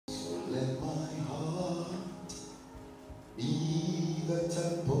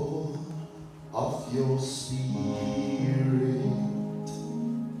your spirit.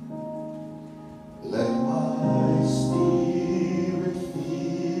 Let my spirit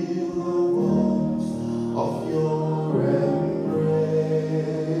feel the warmth of your embrace.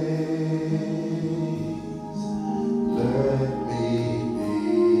 Let me be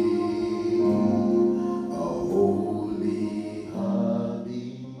a holy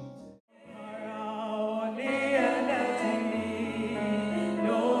habit.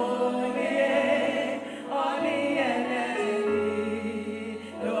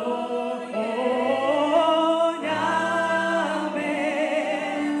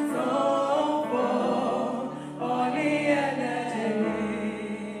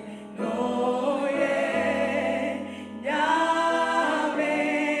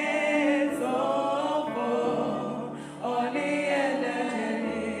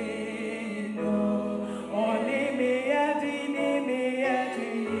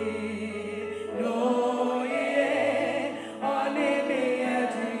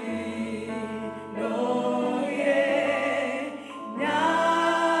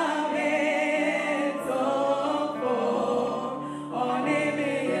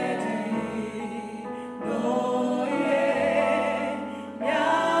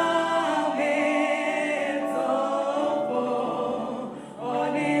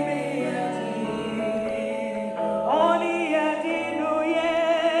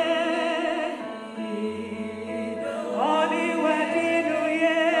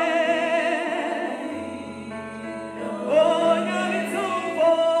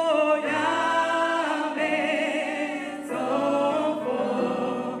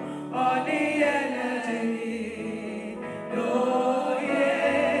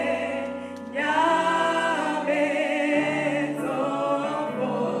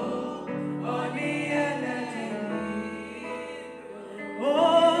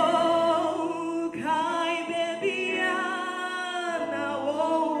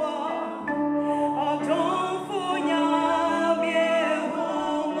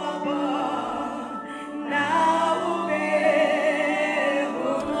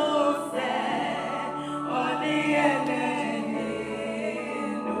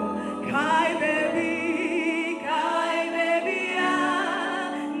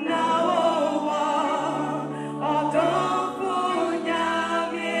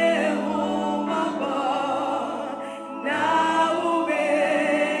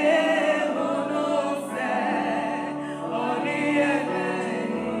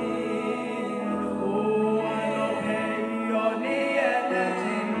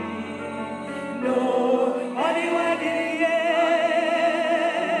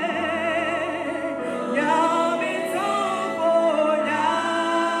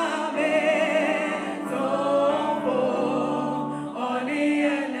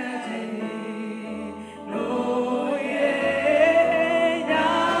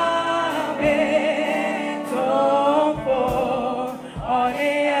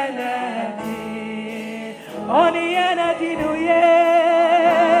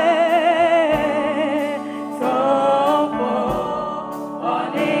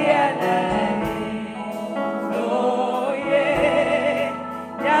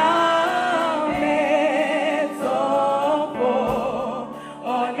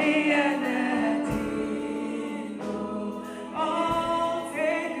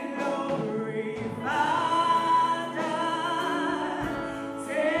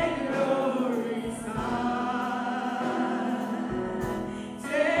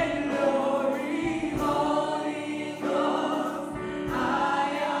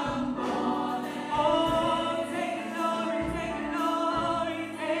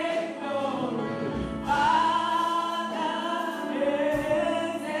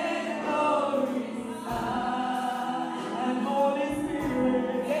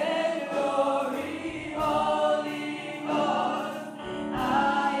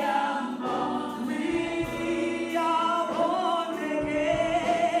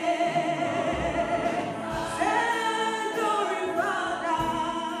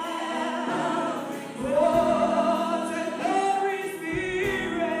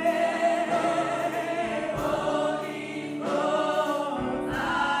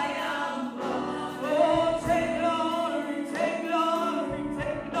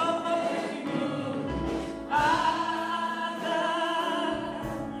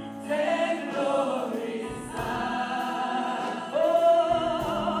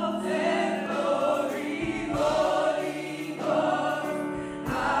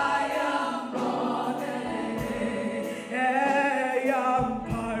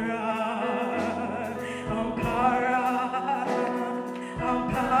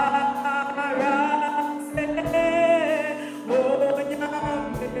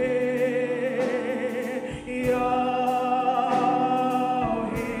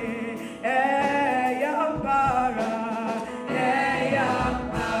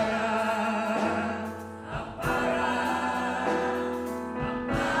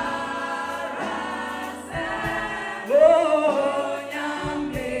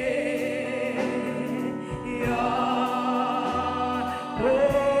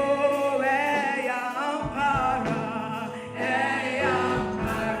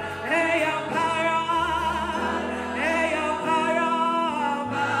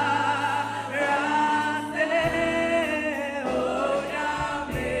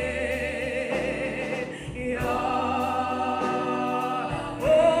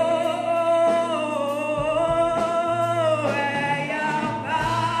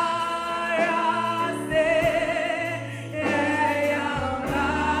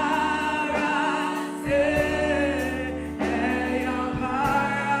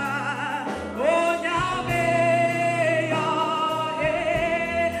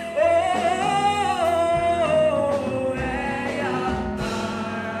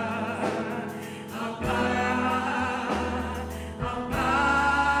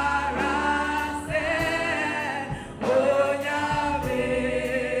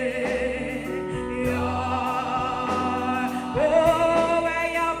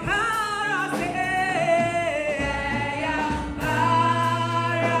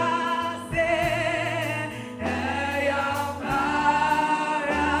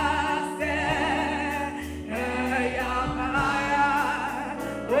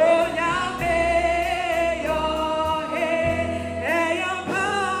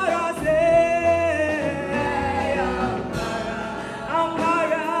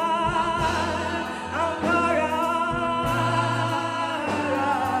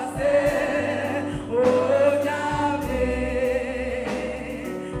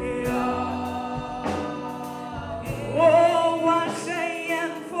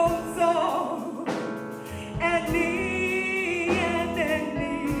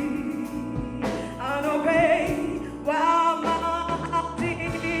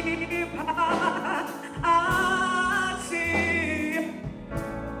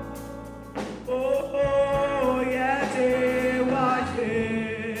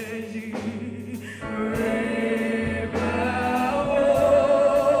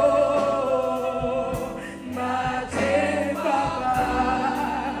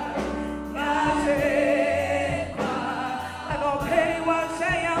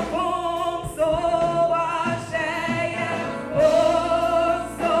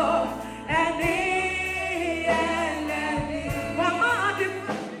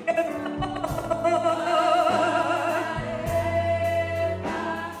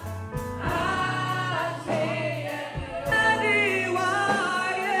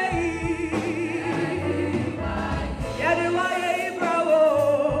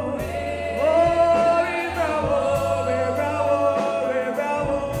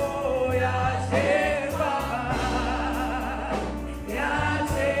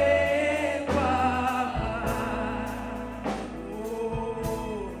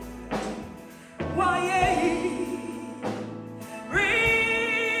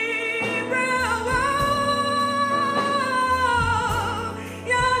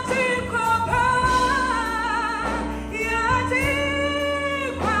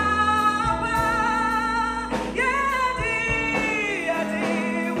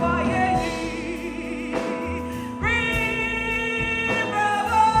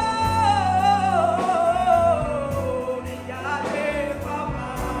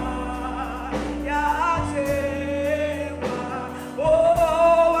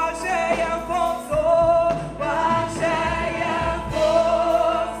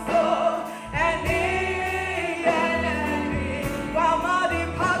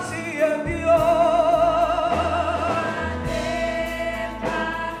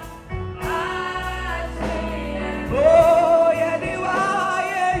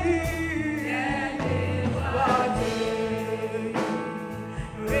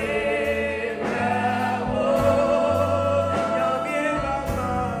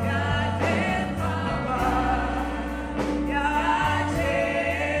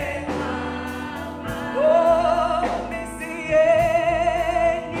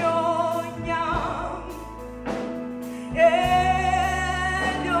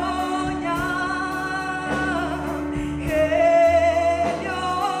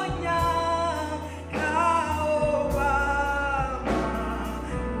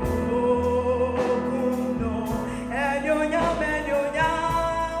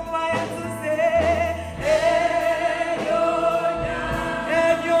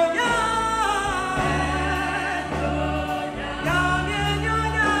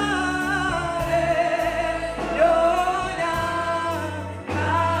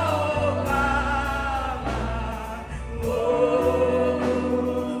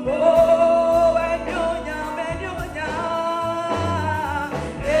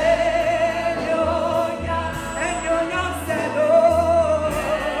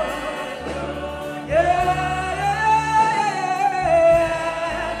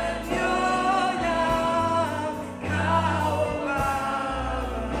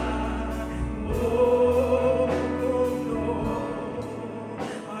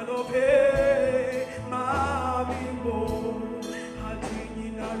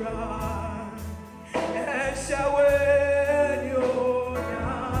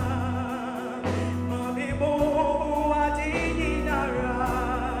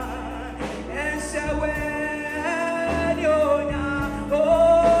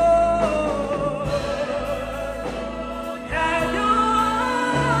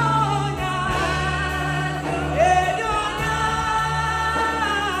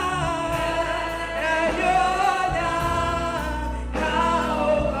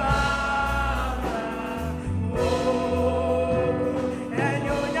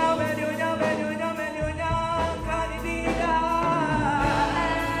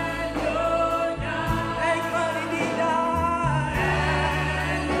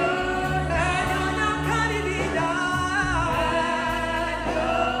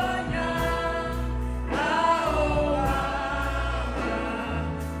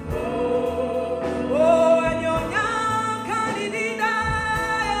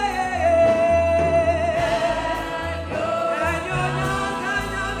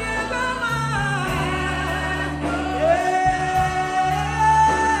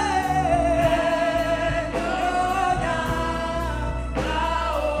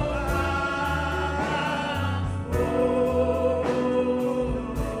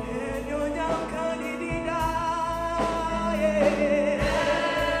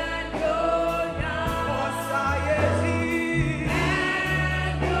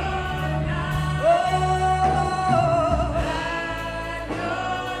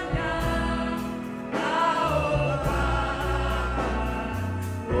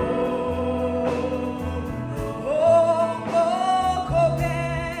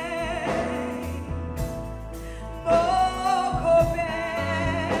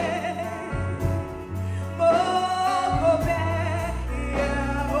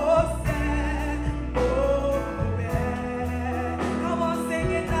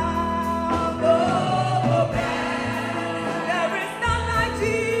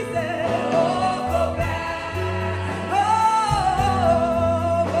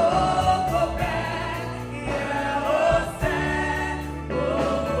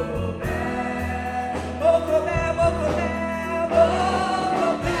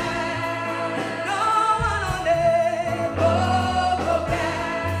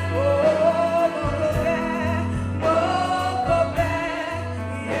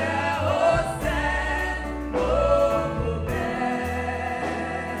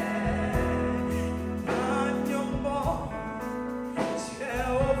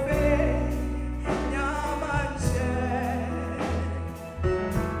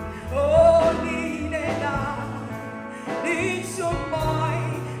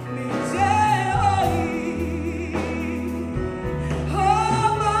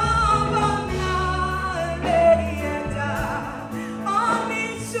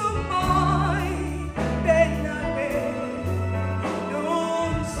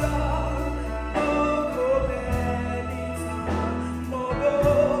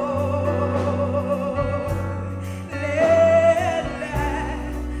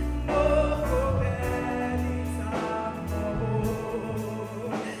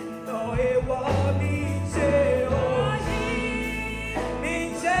 Oh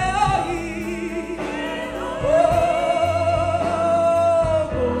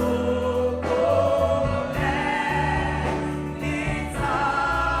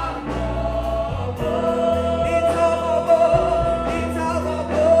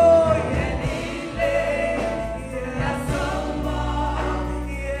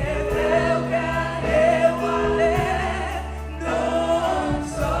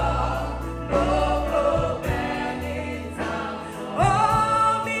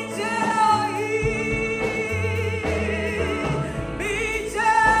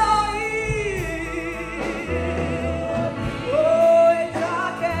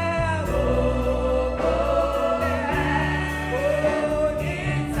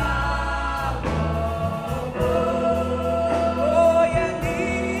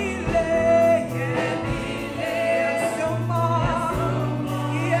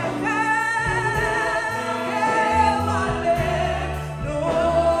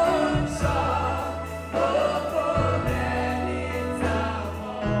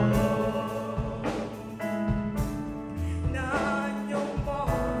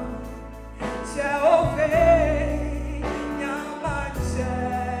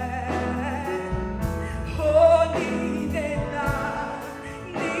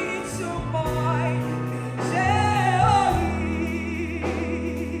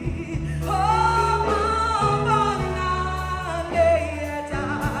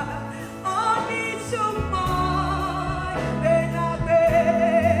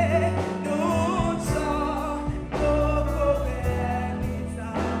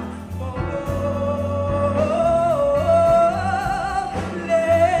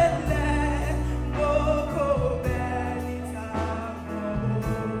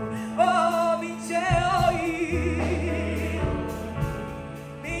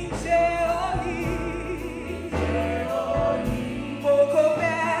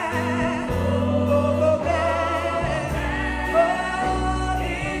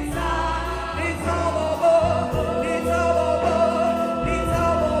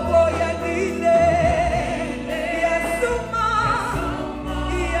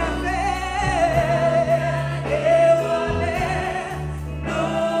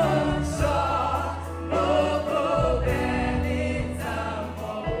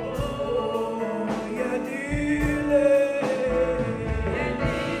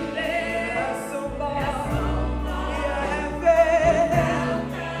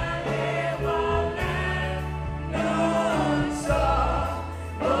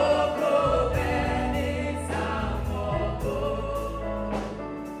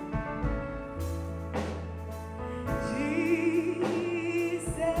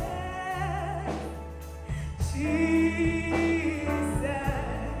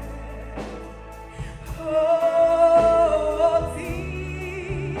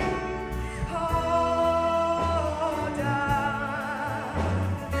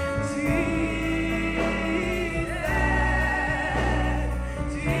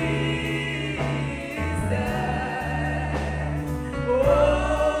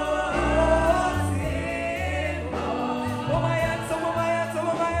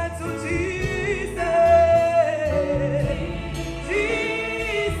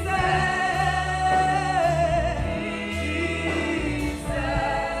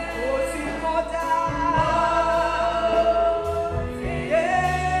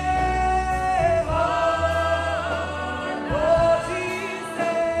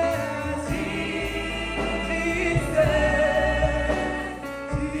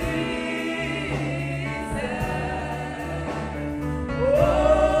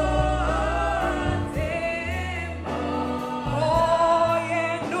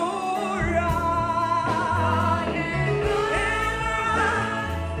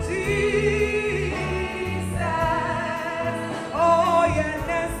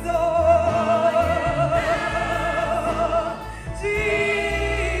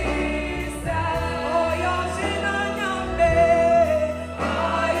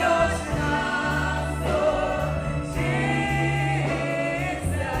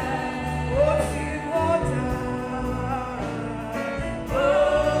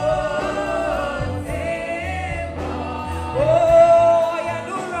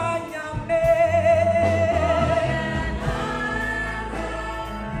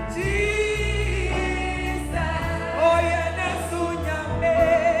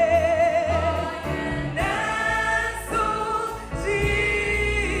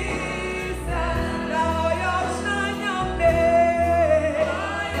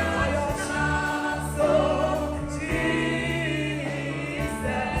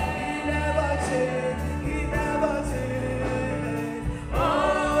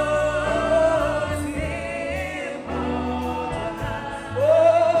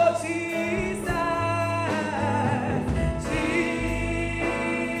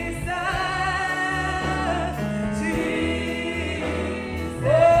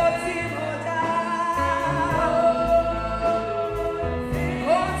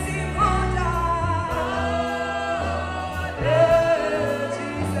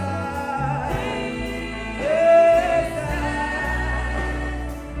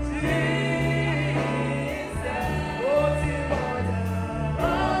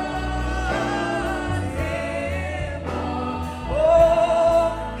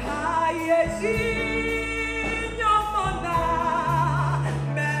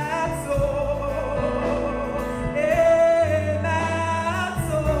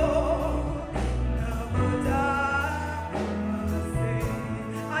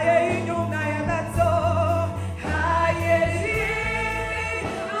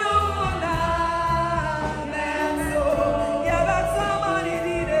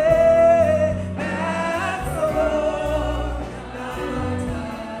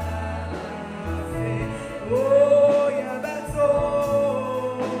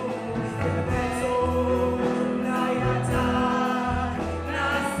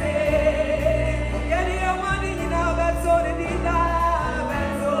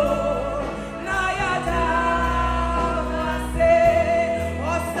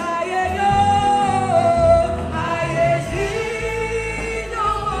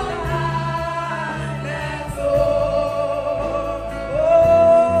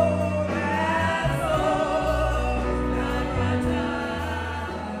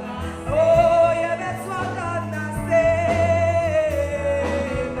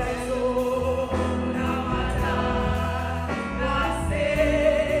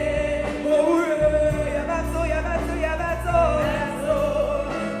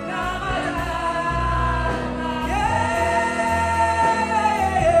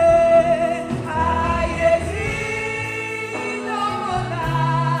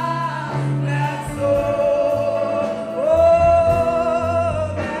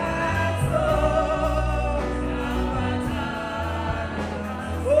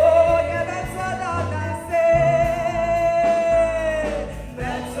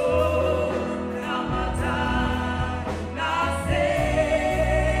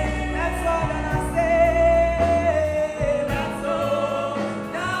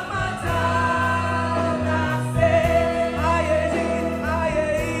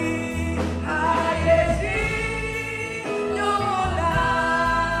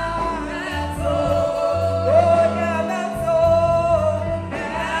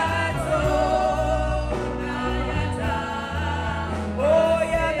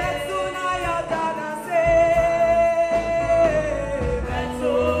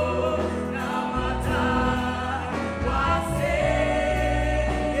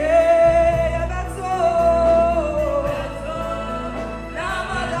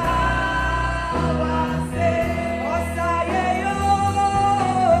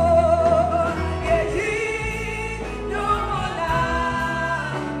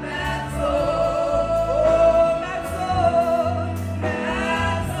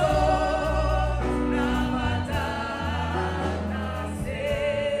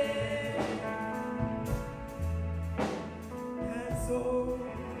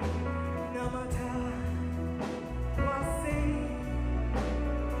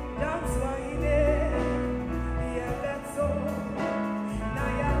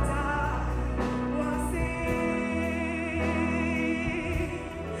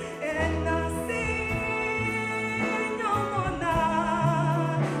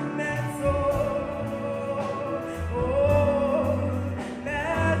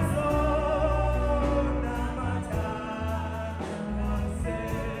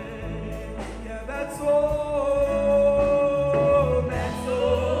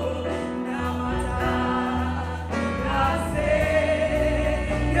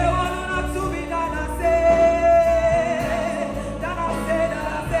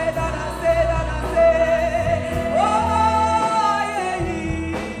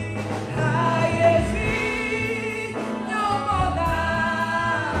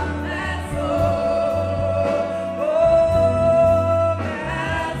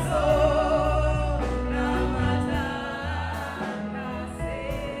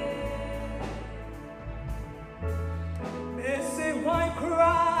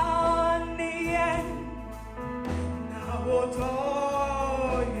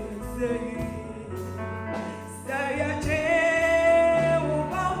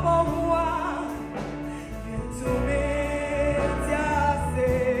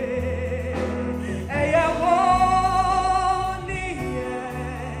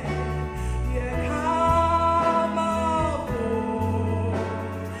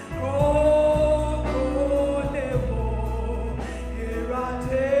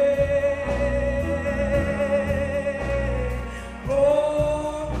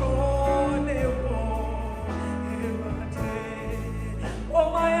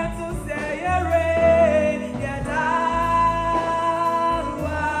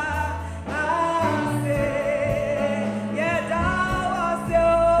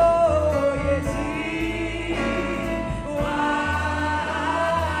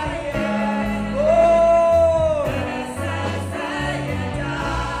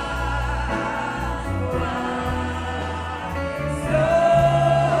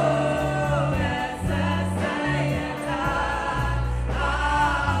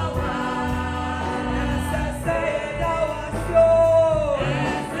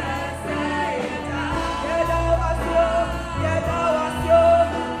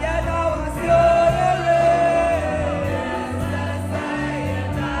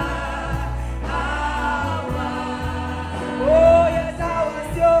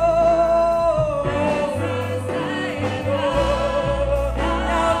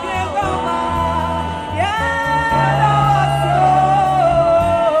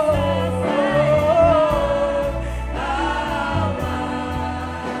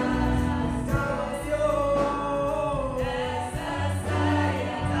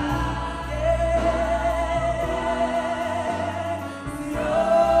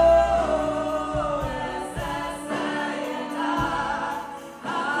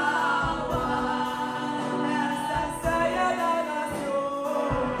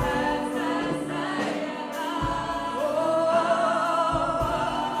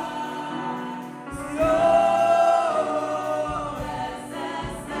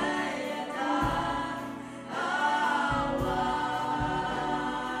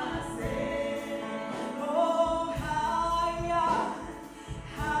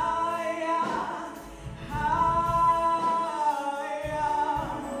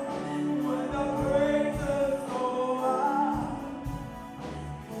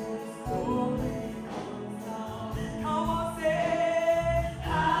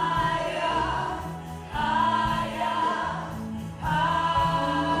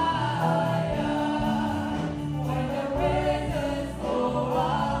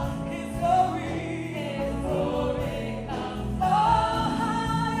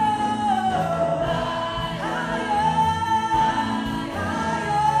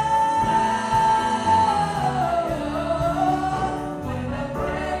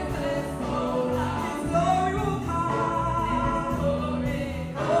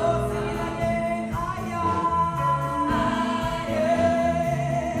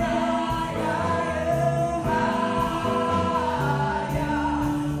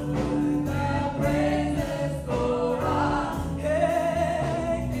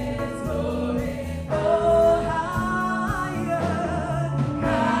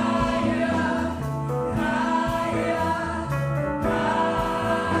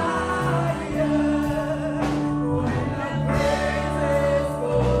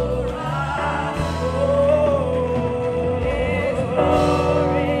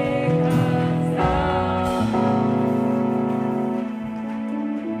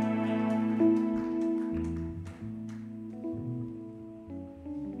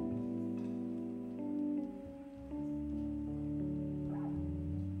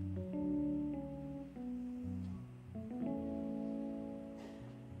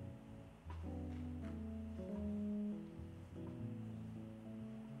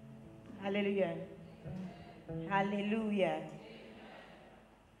Hallelujah. Hallelujah.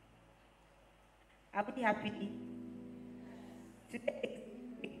 Are we happy? Today.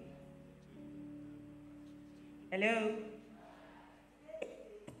 Hello.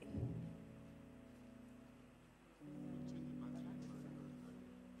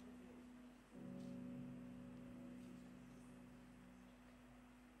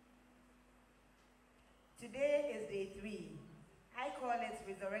 Today is day 3. I call it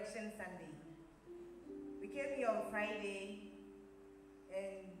Resurrection Sunday. We came here on Friday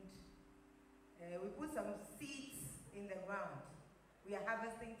and we put some seeds in the ground. We are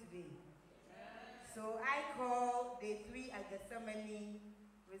harvesting today. So I call day 3 at Gethsemane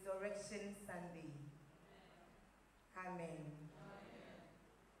Resurrection Sunday. Amen.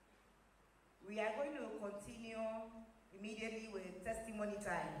 We are going to continue immediately with testimony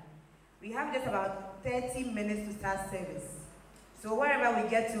time. We have just about 30 minutes to start service. So wherever we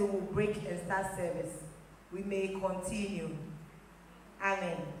get to, we'll break and start service. We may continue.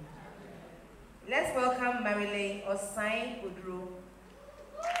 Amen. Let's welcome Marilyn Osai Udru.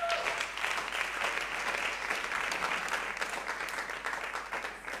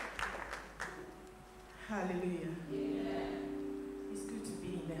 Hallelujah. It's good to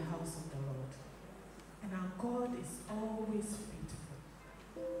be in the house of the Lord. And our God is always faithful.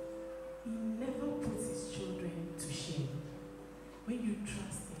 He never puts his children to shame. When you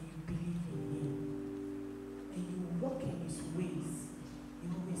trust and you believe in him, and you walk in his ways, he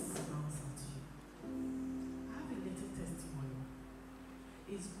always smiles at you. I have a little testimony.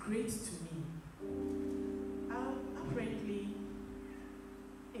 It's great to me. Apparently,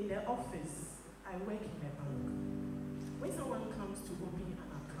 in the office, I work in a bank. When someone comes to open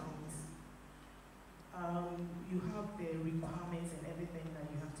an account, you have the requirements and everything that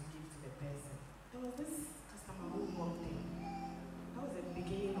you have to give to the person. There was this customer who walked in. That was the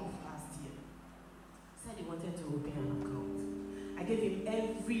beginning of last year. Said he wanted to open an account. I gave him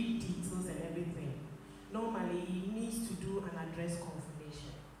every details and everything. Normally, he needs to do an address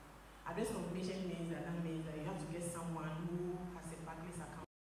confirmation. Address confirmation means that you have to get someone who has a Barclays account.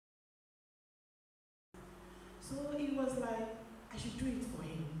 So it was like, I should do it for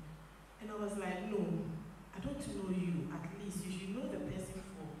him. And I was like, no, I don't know you. At least you should know the person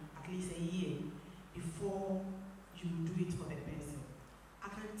for at least a year before you do it for the person. I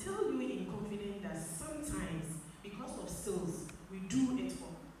can tell you in confidence that sometimes, because of sales, we do it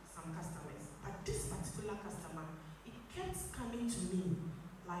for some customers. But this particular customer, it kept coming to me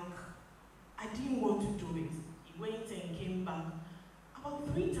like I didn't want to do it. He went and came back about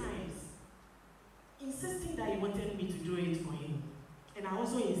 3 times, insisting that he wanted me to do it for him. And I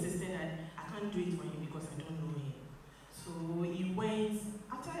also insisted that I can't do it for him because I don't know him. So he went,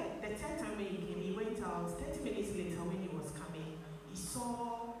 after the 3rd time when he came, he went out. 30 minutes later when he was coming, he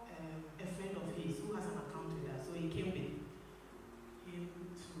saw a friend of his who has an account with us. So he came with him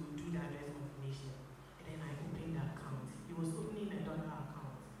to do the address confirmation. And then I opened the account. He was opening a dollar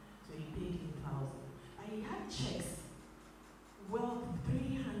account. So he paid him 1,000. And he had checks worth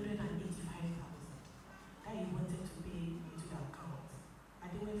 385,000 that he wanted to pay into the account.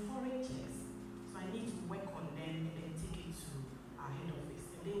 And they were foreign checks. So I need to work on them and then take it to our head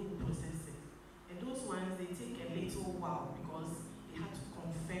office. And they will process it. And those ones, they take a little while because they had to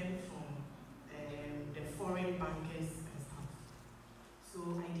confirm from the foreign bankers and stuff.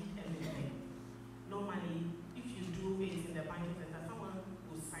 So I did everything. Normally, if you do it in the banking center, someone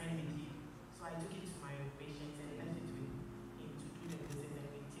will sign with you. So I took it to my patients and left it with him to do the process, and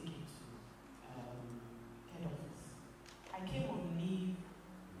we take it to head office. I came on leave,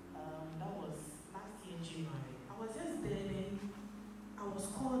 that was last year, January. I was just there, then I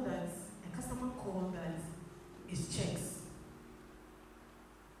was called that, a customer called that it's checks.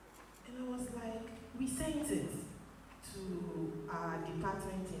 And I was like, we sent it to our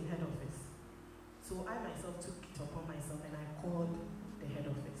department in head office. So I myself took it upon myself and I called the head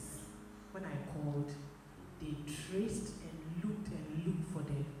office. When I called, they traced and looked for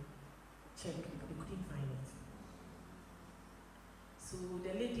the check. They couldn't find it. So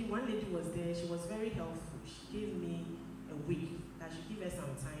one lady was there. She was very helpful. She gave me a week. That she give her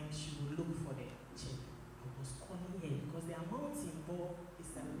some time. She would look for the check. I was calling her because the amount involved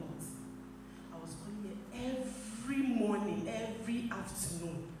is a lot. I was calling her every morning, every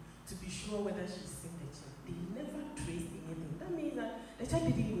afternoon to be sure whether she's seen the check. They never traced anything. That means that the check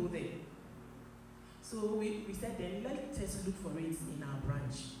didn't go there. So we said then, let us look for it in our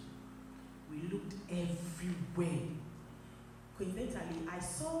branch. We looked everywhere. Coincidentally, I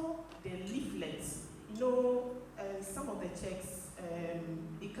saw the leaflets. Some of the checks,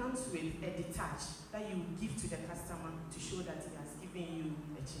 it comes with a detach that you give to the customer to show that he has given you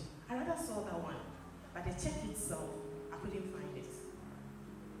the the check. I rather saw that one, but the check itself, I couldn't find it.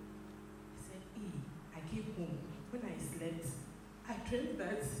 I said, I came home. When I slept, I dreamt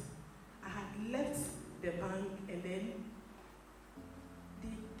that I had left the bank, and then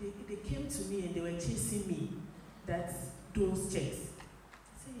they came to me and they were chasing me. That those checks.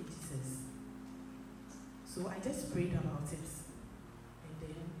 I said, hey, Jesus. So I just prayed about it. And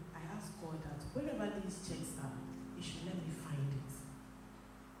then I asked God that wherever these checks are, He should let me find it.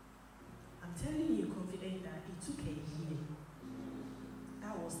 I'm telling you confident that it took a year.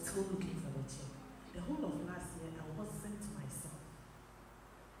 I was still looking for the check. The whole of last year, I wasn't myself.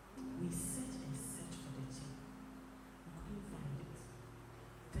 We searched and searched for the check. We couldn't find it.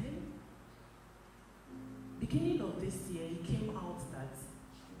 Then, beginning of this year, it came out that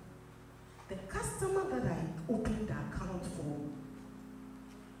the customer that I opened the account for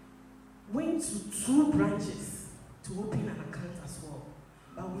went to 2 branches to open an account as well,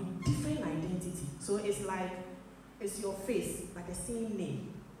 but with different identity. So it's like, it's your face, but the same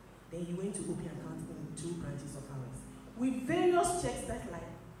name. Then you went to open an account in 2 branches of ours. With various checks that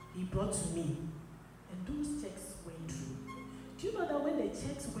he brought to me. And those checks went through. Do you know that when the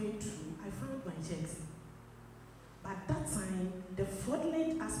checks went through, I found my checks? But that time, the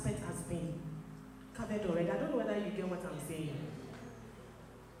fraudulent aspect has been covered already. I don't know whether you get what I'm saying.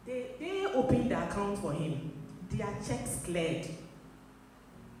 They opened the account for him. Their checks cleared.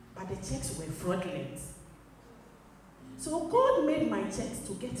 But the checks were fraudulent. So God made my checks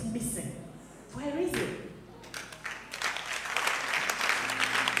to get missing for a reason.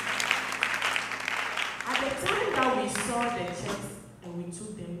 At the time that we saw the checks and we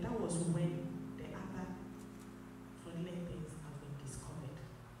took them, that was when the other fraudulent things have been discovered.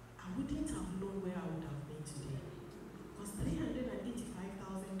 I wouldn't have known where I would have been today. Because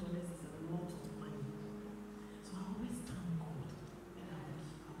 $385,000 is a lot of money. So I always thank God and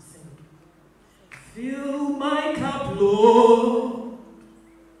I'll send. Fill my cup, Lord.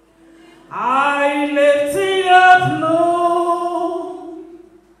 I lift it up, Lord.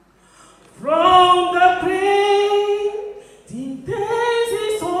 From the grave, the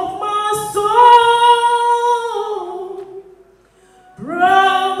daisies of my soul.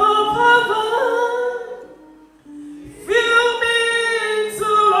 Breath of heaven, fill me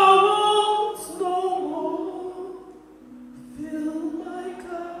till I want no more. Fill my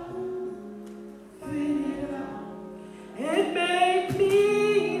cup, fill it up, and make me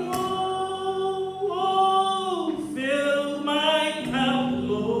whole. Fill my cup,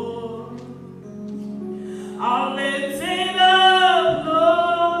 Lord. I'll lift it up,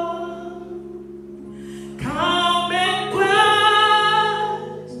 Lord. Come and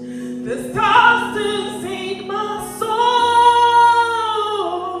quench the thirst in my soul.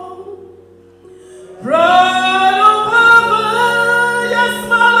 Bread of heaven, yes,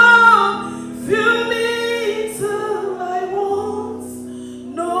 my Lord, fill me till I want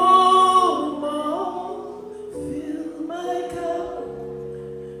no more. Fill my cup,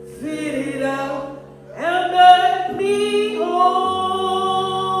 fill it out, and make me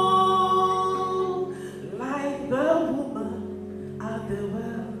whole. Like the woman at the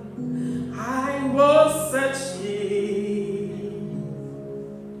well, I was searching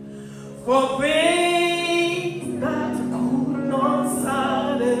for things that could not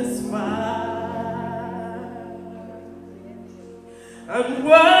satisfy. And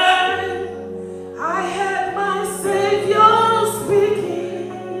when I heard my Savior speaking,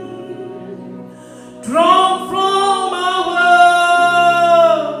 drawn from our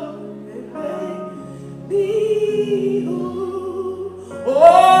world, it made me whole.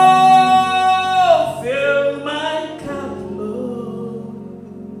 Oh, fill my cup, Lord.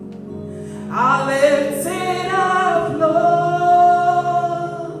 I lift it up, Lord.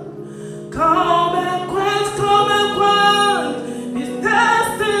 Come and quench this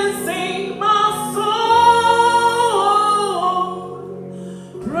thirst in my soul.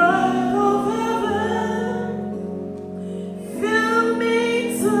 Bread of heaven, fill me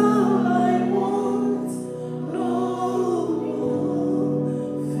till I want no more.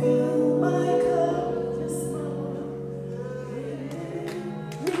 Fill my cup, yes, Lord.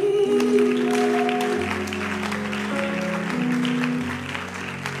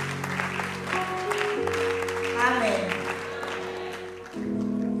 Amen.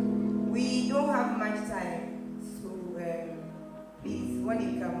 We don't have much time, so please, when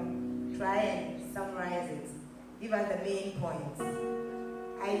you come, try and summarize it. Give us the main points.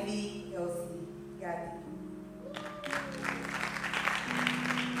 Ivy, Elsie, Gadi.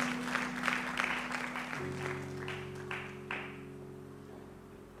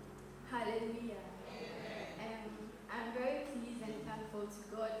 Hallelujah. I'm very pleased and thankful to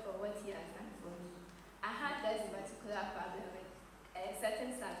God for what He has done for me. I had this particular problem with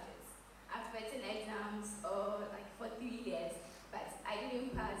certain subjects. I've written exams for 3 years, but I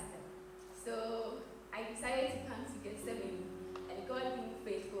didn't pass them. So I decided to come to Gethsemane, and God being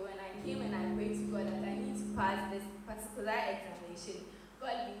faithful, and I came and I prayed to God that I need to pass this particular examination.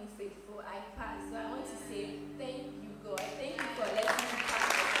 God being faithful, I passed. So I want to say thank you, God. Thank you for letting me pass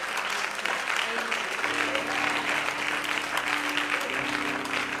this examination.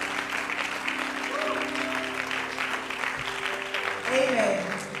 Amen.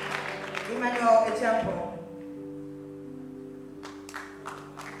 Emmanuel Echampo.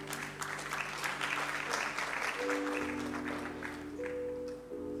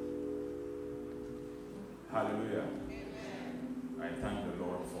 Hallelujah. Amen. I thank the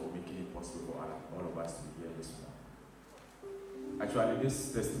Lord for making it possible for all of us to be here this morning. Actually,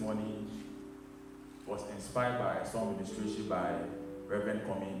 this testimony was inspired by a song ministration by Reverend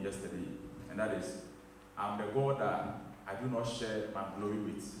Coming yesterday, and that is, I'm the God that I do not share my glory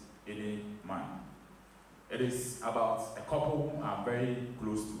with any man. It is about a couple whom I'm very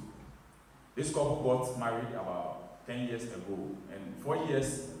close to. This couple got married about 10 years ago, and 4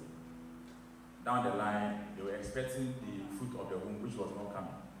 years down the line, they were expecting the fruit of the womb, which was not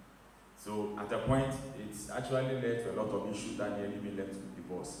coming. So at a point, it's actually led to a lot of issues that nearly led to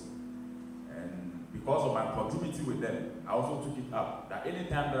divorce. And because of my proximity with them, I also took it up that any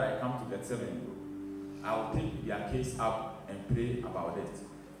time that I come to Gethsemane, I will take their case up and pray about it.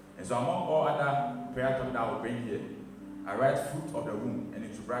 And so among all other prayer topics that I will bring here, I write fruit of the womb, and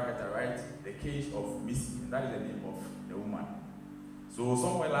into bracket I write the case of Missy, and that is the name of the woman. So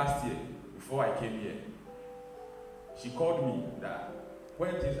somewhere last year, before I came here, she called me that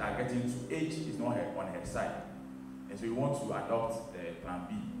when things are getting to age is not on her side, and so we want to adopt the plan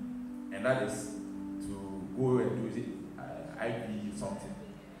B, and that is to go and do IV something.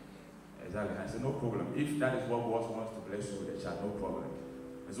 Exactly. I said, no problem. If that is what God wants to bless you with a child, no problem.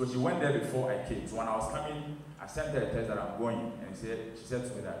 And so she went there before I came. So when I was coming, I sent her a text that I'm going, and she said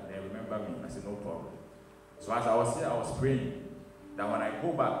to me that they remember me. I said, no problem. So as I was here, I was praying that when I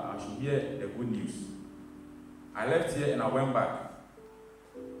go back, I should hear the good news. I left here and I went back.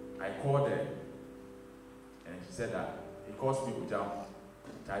 I called her, and she said that he calls me Ujam.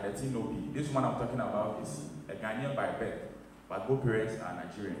 This one I'm talking about is a Ghanaian by birth, but both parents are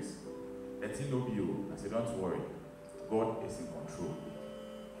Nigerians. I said, don't worry, God is in control.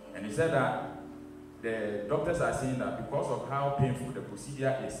 And he said that the doctors are saying that because of how painful the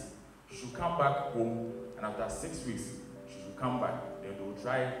procedure is, she should come back home, and after 6 weeks, she should come back. Then they will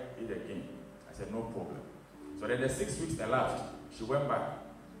try it again. I said, no problem. So then the 6 weeks elapsed, she went back.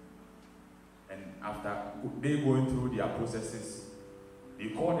 And after they going through their processes, the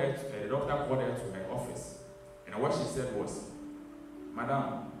doctor called her to her office. And what she said was,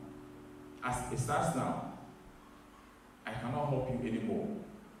 Madam, as it stands now, I cannot help you anymore,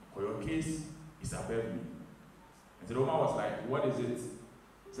 for your case is above me. And the woman was like, what is it?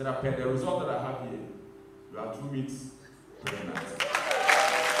 He said, the result that I have here, you are 2 weeks pregnant.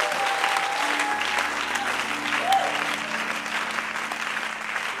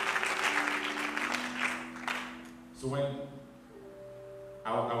 So when I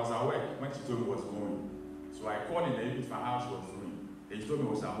was awake, when she told me what was going, so I called in the evening for how she was doing. And she told me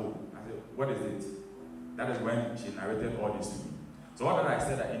it was at home. I said, what is it? That is when she narrated all this to me. So what did I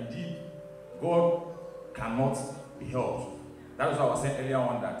say? That indeed, God cannot be helped. That is what I was saying earlier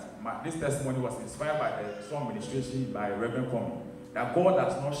on, that this testimony was inspired by the song ministration by Reverend Comey, that God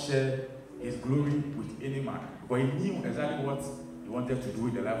does not share his glory with any man, because he knew exactly what he wanted to do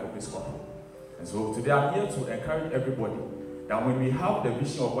in the life of this couple. And so today I'm here to encourage everybody that when we have the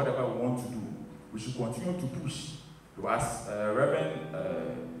vision of whatever we want to do, we should continue to push. As Reverend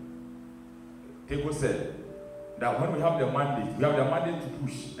Tego said, that when we have the mandate to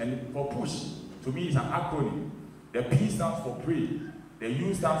push. And for push, to me, is an acronym. The P stands for pray, the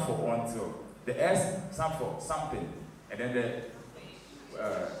U stands for until, the S stands for something, and then the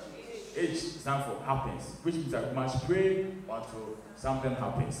H stands for happens, which means that we must pray until something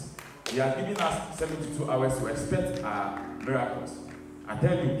happens. He has given us 72 hours to expect our miracles. I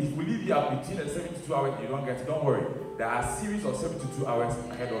tell you, if we leave here between the 72 hours and you don't get it, don't worry. There are a series of 72 hours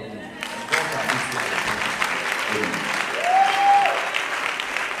ahead of you. And God can lead you.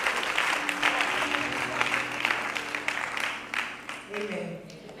 Amen.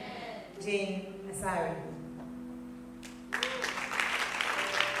 Jane Asari.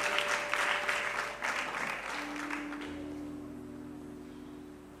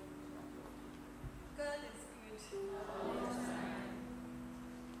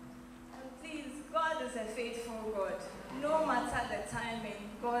 Please, God is a faithful God. No matter the time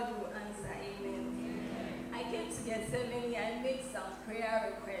Gethsemane, I made some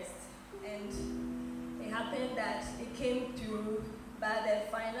prayer requests, and it happened that it came through, but the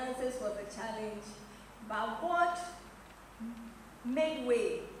finances was a challenge. But God made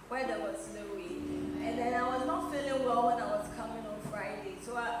way where there was no way. And then I was not feeling well when I was coming on Friday.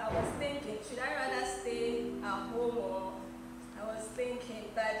 So I was thinking, should I rather stay at home, or I was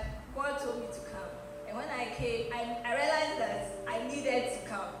thinking that God told me to come. And when I came, I realized that I needed to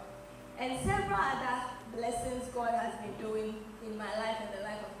come. And several other blessings God has been doing in my life and the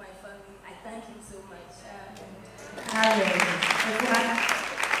life of my family. I thank Him so much.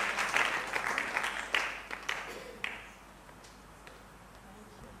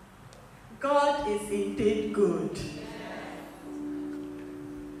 God is indeed good.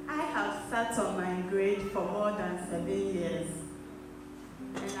 I have sat on my grade for more than 7 years,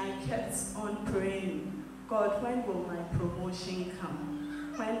 and I kept on praying, God, when will my promotion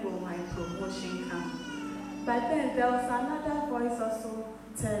come? When will my promotion come? But then there was another voice also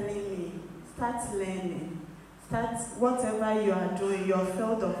telling me, start learning. Start whatever you are doing, your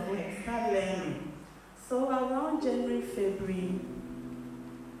field of work, start learning. So around January, February,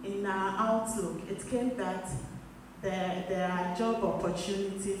 in our outlook, it came that there are job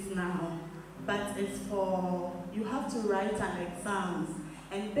opportunities now, but it's for, you have to write an exams,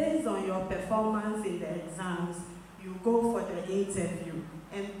 and based on your performance in the exams, you go for the interview,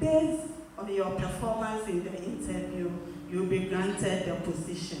 and based on your performance in the interview, you'll be granted the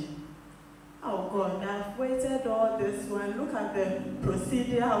position. Oh God, I've waited all this one. Look at the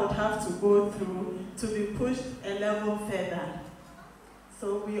procedure I would have to go through to be pushed a level further.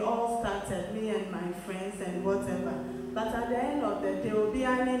 So we all started, me and my friends and whatever. But at the end of the day, we'll be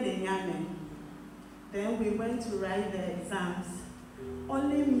then we went to write the exams.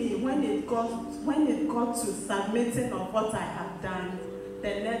 Only me, when it got to submitting of what I had done, the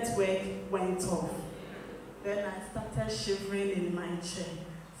network went off. Then I started shivering in my chair.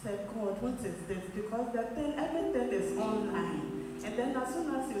 Said, God, what is this? Because everything is online. And then as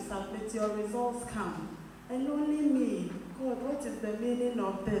soon as you submit, your results come. And only me, God, what is the meaning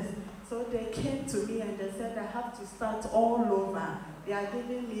of this? So they came to me and they said, I have to start all over. They are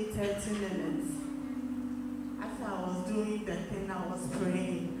giving me 30 minutes. As I was doing the thing, I was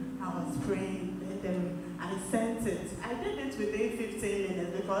praying. Then I sent it. I did it within 15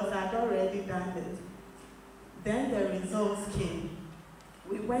 minutes because I'd already done it. Then the results came.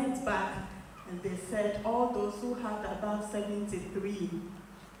 We went back and they said all those who had about 73%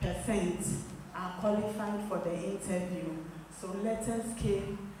 are qualified for the interview. So letters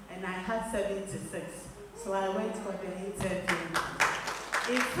came and I had 76. So I went for the interview.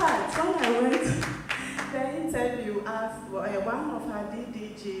 In fact, when I went the interview, asked one of her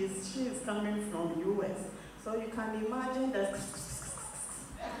DDGs, she is coming from US. So you can imagine that.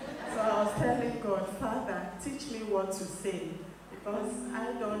 So I was telling God, Father, teach me what to say. Because I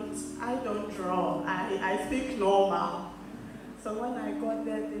don't draw, I speak normal. So when I got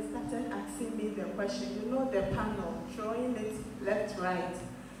there, they started asking me the question, you know the panel, throwing it left, right.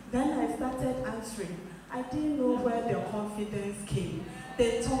 Then I started answering. I didn't know where the confidence came.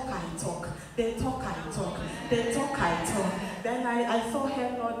 They talk, I talk. They talk, I talk. They talk, I talk. Then I saw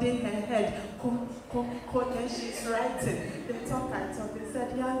her nodding her head. Then she's writing. They talk, I talk. They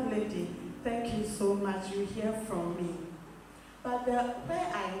said, young lady, thank you so much. You hear from me. But where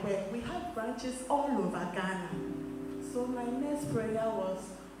I work, we have branches all over Ghana. So my next prayer was,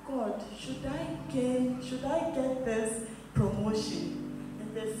 God, should I get this promotion?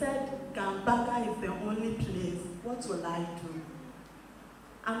 And they said, Gambaga is the only place. What will I do?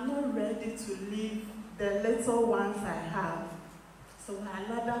 I'm not ready to leave the little ones I have. So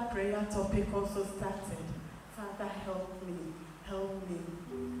another prayer topic also started. Father, help me, help me.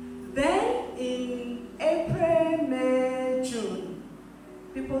 Then in April, May, June,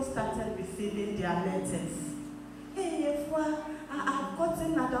 people started receiving their letters. Hey, I've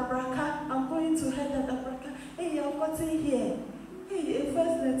gotten Adabraka, I'm going to head Adabraka. Hey, I've gotten here. Hey, a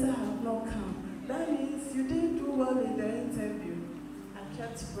first letter has not come. That means you didn't do well in the interview. I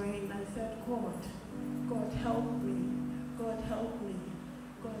kept praying. I said, God help me. God help me.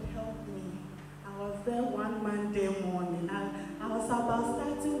 God help me. I was there one Monday morning. I was about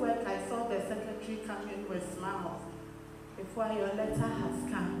starting work. I saw the secretary coming with smiles. Before your letter has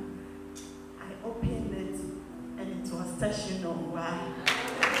come, I opened it and it was stationary. Wow.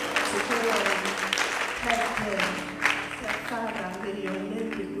 So said, Father, may your name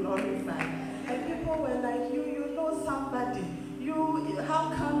be glorified. And people were like, you know somebody. How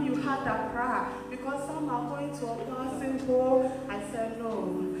come you had a prayer? Because some are going to a nursing home. I said, no,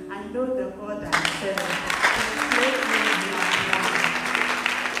 I know the God I serve.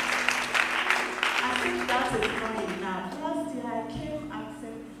 I think that is not enough.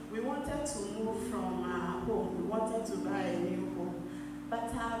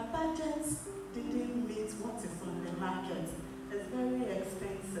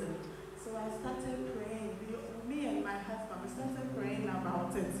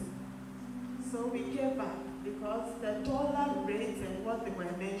 gave up because the dollar rate and what they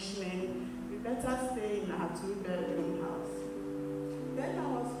were mentioning, we better stay in our 2-bedroom house. Then I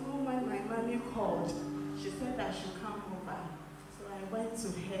was home when my mommy called. She said I should come over. So I went to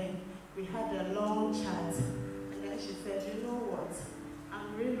her. We had a long chat. And then she said, you know what?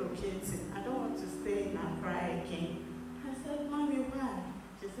 I'm relocating. I don't want to stay in Accra again. I said, Mommy, why?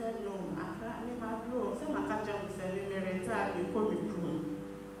 She said, no, Accra, I'm in my bro. So my cousin said,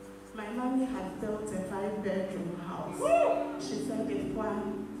 my mommy has built a 5-bedroom house. She said, this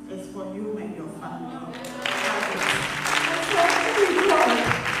one is for you and your family. I said, oh God.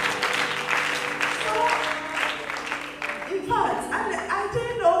 So, in fact, I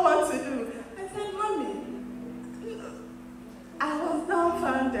didn't know what to do. I said, Mommy, I was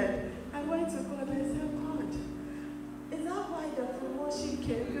dumbfounded. I went to God and said, God, is that why the promotion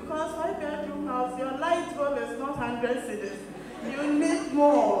came? Because 5-bedroom house, your light bill is not 100 cedis. You need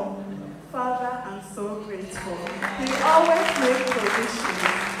more. Father, I'm so grateful. He always makes provisions.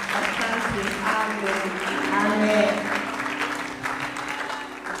 I thank him. Amen. Amen.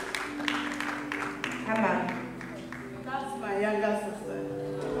 Emma, that's my younger sister.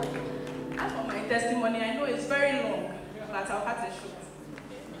 As for my testimony, I know it's very long, but I'll cut it short.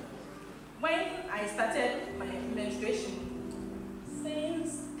 When I started my menstruation, since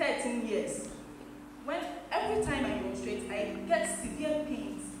 13 years, every time I menstruate, I get severe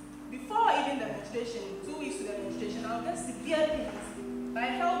pains. Before even the menstruation, 2 weeks to the menstruation, I'll get severe pains. But I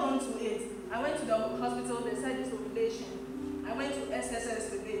held on to it. I went to the hospital, they said it's ovulation. I went to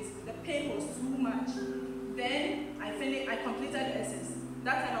SSS with it. The pain was too much. Then I completed SS.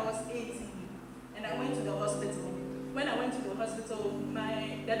 That time I was 18, and I went to the hospital. When I went to the hospital,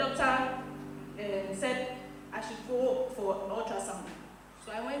 the doctor said I should go for ultrasound.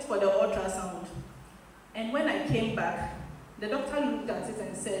 So I went for the ultrasound. And when I came back, the doctor looked at it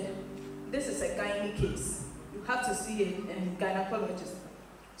and said, this is a gynae case. You have to see a gynecologist.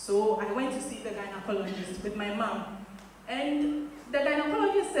 So I went to see the gynecologist with my mom. And the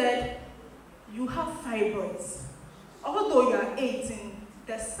gynecologist said, you have fibroids. Although you are 18,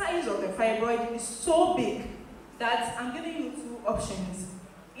 the size of the fibroid is so big that I'm giving you 2 options.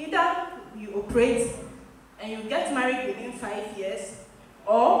 Either you operate and you get married within 5 years,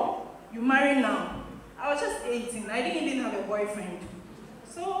 or you marry now. I was just 18. I didn't even have a boyfriend.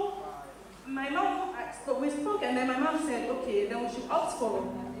 So my mom, we spoke, and then my mom said, okay, then we should opt for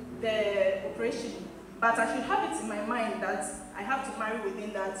the operation. But I should have it in my mind that I have to marry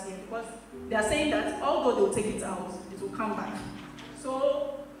within that year, because they are saying that although they'll take it out, it will come back.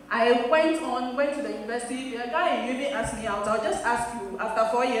 So I went to the university. The guy even asked me out. I'll just ask you, after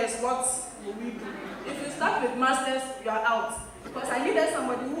 4 years, what will we do? If you start with masters, you are out. Because I needed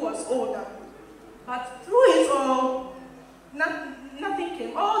somebody who was older. But through it all, nothing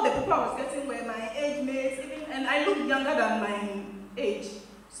came. All the people I was getting were my age mates, and I looked younger than my age.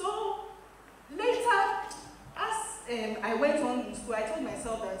 So later, as I went on in school, I told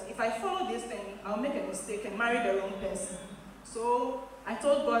myself that if I follow this thing, I'll make a mistake and marry the wrong person. So I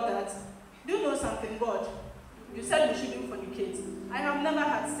told God that, do you know something, God? You said we shouldn't fornicate. I have never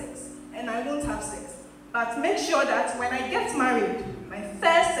had sex, and I won't have sex. But make sure that when I get married, my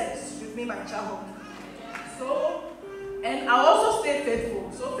first sex should be my child. So, and I'll also stay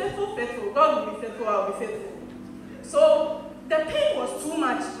faithful. So faithful, God will be faithful, I'll be faithful. So the pain was too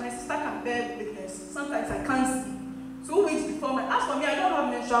much. My sister can bear witness. Sometimes I can't see. 2 weeks before as for me, I don't have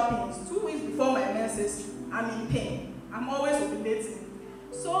menstrual pains. 2 weeks before my menses, I'm in pain. I'm always ovulating.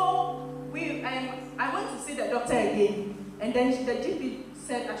 So I went to see the doctor again, and then the GP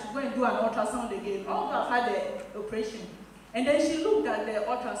said I should go and do an ultrasound again, although I've had the operation. And then she looked at the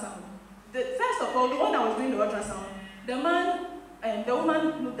ultrasound. First of all, the one I was doing the ultrasound, the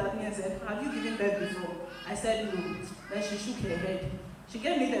woman looked at me and said, have you given birth before? I said no. Then she shook her head. She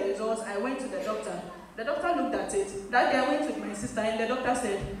gave me the results. I went to the doctor. The doctor looked at it. That day I went with my sister, and the doctor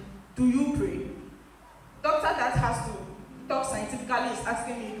said, do you pray? Doctor that has to talk scientifically is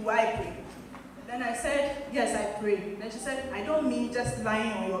asking me, do I pray? Then I said, yes, I pray. Then she said, I don't mean just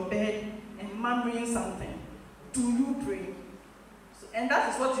lying on your bed and murmuring something. Do you pray? So, and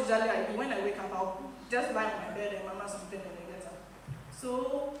that is what usually I do. When I wake up, I'll just lie on my bed and murmur something and I get up.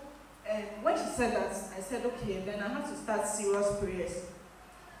 So when she said that, I said, okay, then I have to start serious prayers.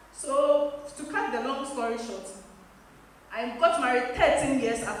 So to cut the long story short, I got married 13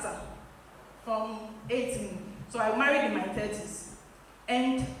 years after, from 18. So I married in my 30s.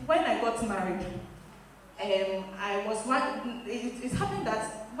 And when I got married, it happened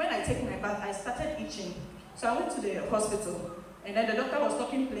that when I take my bath, I started itching. So I went to the hospital, and then the doctor was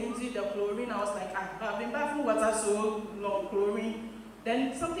talking plenty, the chlorine. I was like, I've been bathing water so long, chlorine.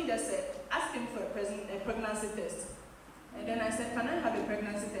 Then something just said, asked him for a pregnancy test. And then I said, can I have a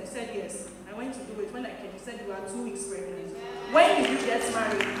pregnancy test? He said, yes. I went to do it. When I came, he said, you are 2 weeks pregnant. When did you get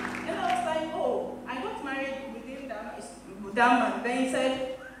married? And I was like, oh, I got married within that month. Then he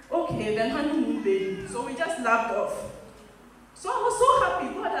said, okay, then honeymoon baby. So we just laughed off. So I was so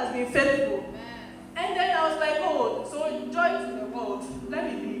happy. God has been faithful. And then I was like, oh, so joy to the world.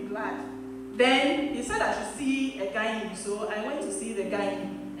 Let me be glad. Then he said I should see a gynae. So I went to see the gynae.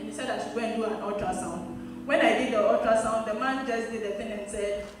 And he said I should go and do an ultrasound. When I did the ultrasound, the man just did the thing and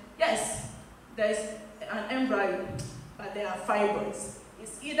said, yes, there's an embryo, but there are fibroids.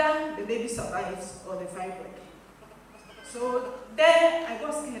 It's either the baby survives or the fibroid. So there I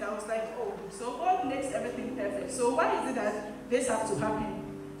got scared. I was like, oh, so God makes everything perfect. So why is it that this has to happen?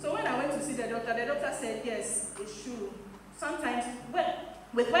 So when I went to see the doctor said, yes, it's true. Sometimes,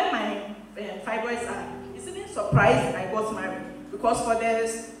 with where my fibroids are, it's even surprised I got married. Because for the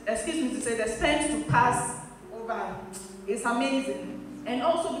sperm to pass over, it's amazing. And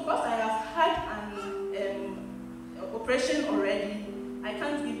also because I have had an operation already, I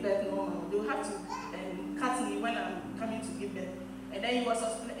can't give birth normal. They'll have to cut me when I'm coming to give birth. And then he was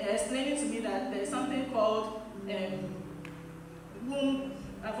explaining to me that there's something called womb,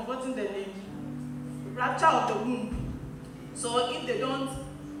 I've forgotten the name, rupture of the womb. So if they don't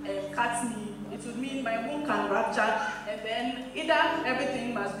cut me, it would mean my womb can rupture, and then either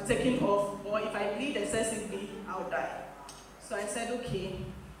everything must be taken off, or if I bleed excessively, I'll die. So I said, okay,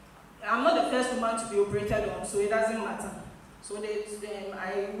 I'm not the first woman to be operated on, so it doesn't matter. So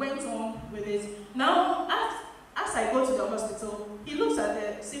I went on with it. Now, as I go to the hospital, he looks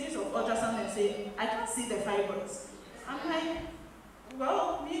at the series of ultrasound and says, I can't see the fibroids. I'm like,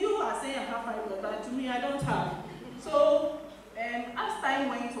 well, you are saying I have fibroids, but to me, I don't have. So as time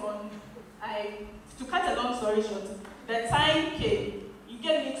went on, to cut a long story short, the time came. He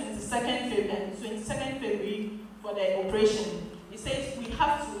gave me 22nd February for the operation. He says we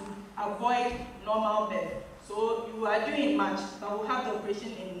have to avoid normal birth. So you are due in March, but we'll have the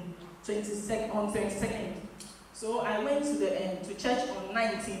operation on 22nd. So I went to church on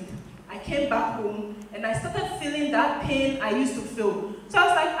 19th. I came back home and I started feeling that pain I used to feel. So I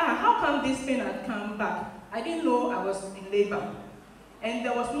was like, how come this pain had come back? I didn't know I was in labor. And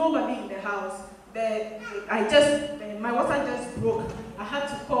there was nobody in the house. My water just broke. I had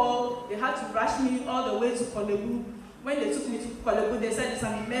to call, they had to rush me all the way to Kolebu. When they took me to Kolebu, they said it's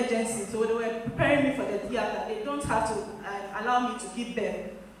an emergency. So they were preparing me for the theater. They don't have to allow me to give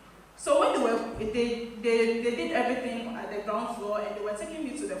birth. So when they did everything at the ground floor and they were taking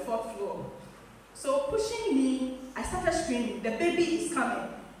me to the 4th floor. So pushing me, I started screaming, the baby is coming.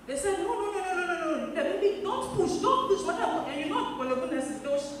 They said, no, the baby, don't push, madam. And you know, when the nurses,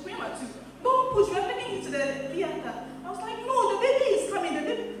 they'll scream at you. Don't push, we're taking you to the theater. I was like, no, the baby is coming, the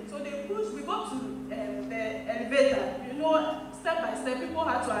baby. So they pushed, we got to the elevator. You know, step by step, people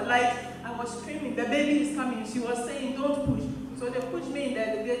had to alight. I was screaming, the baby is coming. She was saying, don't push. So they pushed me in the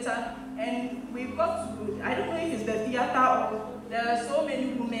elevator, and we got to, I don't know if it's the theater or there are so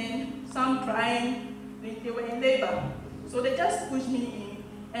many women, some crying, they were in labor. So they just pushed me in.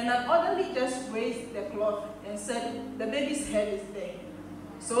 And an orderly just raised the cloth and said, the baby's head is there.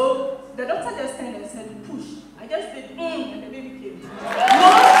 So the doctor just turned and said, push. I just did, and the baby came. No, nothing.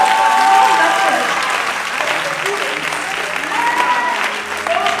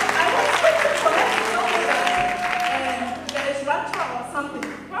 So I was expecting for her to tell me that there is rupture or something.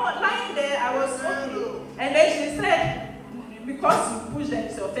 Well, lying there, I was okay. And then she said, because you pushed them,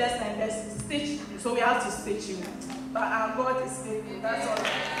 it's your first time, there's stitch, so we have to stitch you. But our God is faithful, that's all.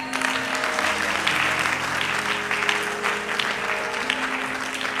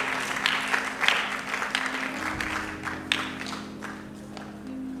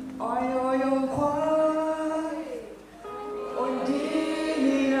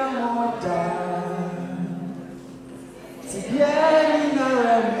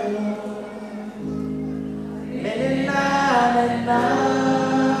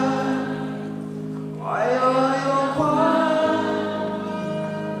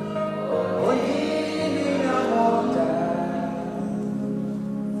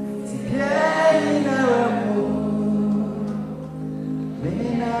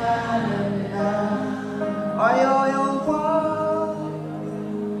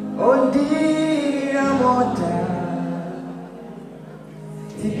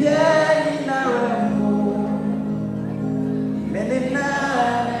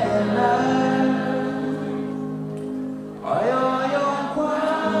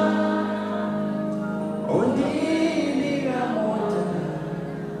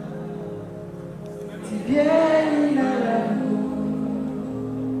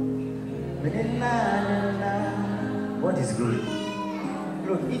 God is good.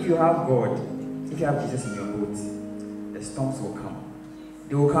 Look, if you have God, if you have Jesus in your boat, the storms will come.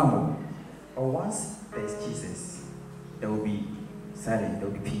 They will come. But once there is Jesus, there will be silence, there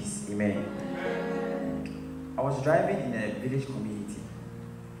will be peace. Amen. I was driving in a village community.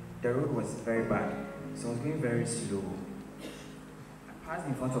 The road was very bad, so I was going very slow. I passed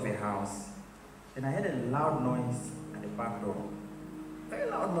in front of a house, and I heard a loud noise at the back door. Very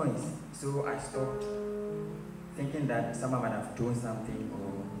loud noise. So I stopped, thinking that someone might have thrown something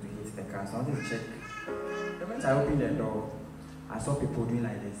or to hit the car. So I wanted to check. The moment I opened the door, I saw people doing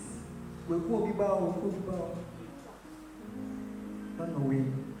like this. Don't know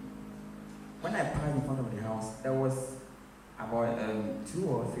when I passed in front of the house, there was about 2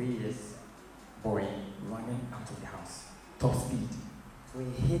 or 3 years boy running out of the house, top speed. So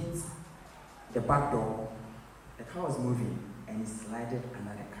he hit the back door. The car was moving, and he slided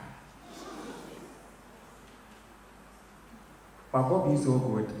another car. But God being so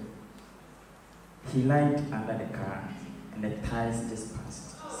good, he lied under the car, and the tires just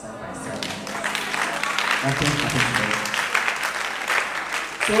passed side by side. Nothing happened to them.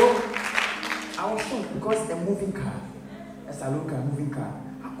 So I was shocked because a moving car, a saloon car, moving car,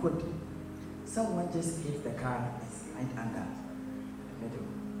 how could someone just hit the car and slide under the middle?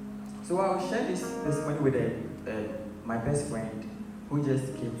 So I will share this testimony with my best friend who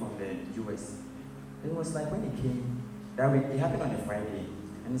just came from the US. It was like when he came that week, it happened on a Friday,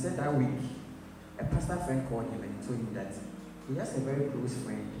 and he said that week a pastor friend called him and told him that he has a very close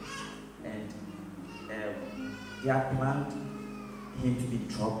friend, and he had planned him to be in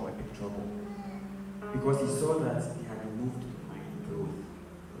trouble, a big trouble, because he saw that he had removed my clothes.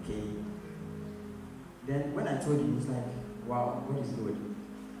 Okay. Then when I told him, he was like, "Wow, God is good."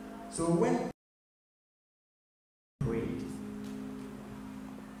 So when I prayed,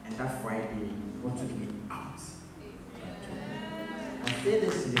 and that Friday, God took me out. I say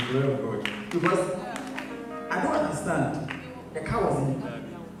this to the glory of God because I don't understand. The car wasn't,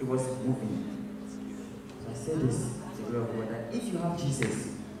 it was moving. So I say this to the glory of God that if you have Jesus,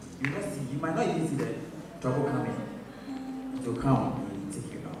 you might not even see the trouble coming. It will come and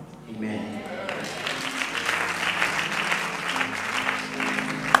take you out. Amen.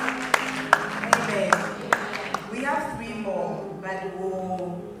 Amen. We have 3 more, but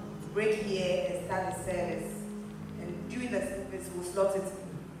we'll break here and start the service. And during the service, we'll slot it in.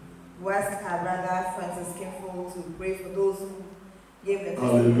 We'll ask our brother Francis Kinful to pray for those who gave the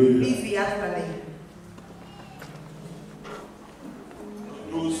testimony. Please be after me.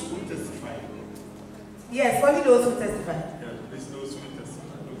 Those who testify. Yes, only those who testify. Yeah, please, those who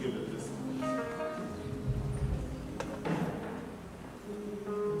testify. Who give the testimony.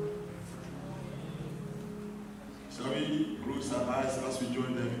 Shall we close our eyes as we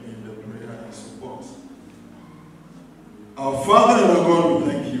join them in the prayer and support? Our Father and our God, we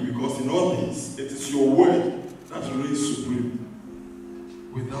thank you because in all things, it is your word that reigns supreme.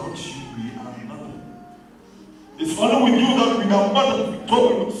 Without you, we are nothing. It's only with you that we are more than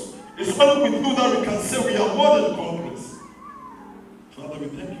victorious. It's only with you that we can say we are more than conquerors. Father, we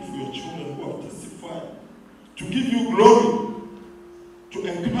thank you for your children who have testified to give you glory, to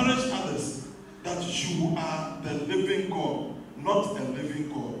encourage others that you are the living God, not a living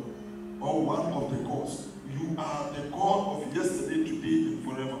God, or one of the gods. You are the God of yesterday, today, and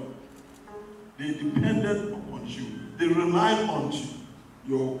forever. They depended upon you. They relied on you,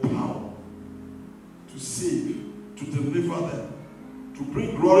 your power to save, to deliver them, to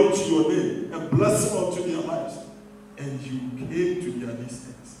bring glory to your name, a blessing unto their lives. And you came to their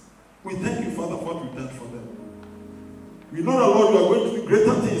distance. We thank you, Father, for what you've done for them. We know that, Lord, you are going to do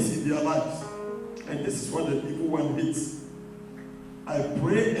greater things in their lives. And this is what the evil one hates. I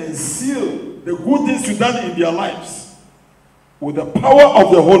pray and seal the good things you've done in their lives with the power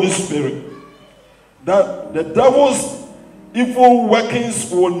of the Holy Spirit, that the devil's evil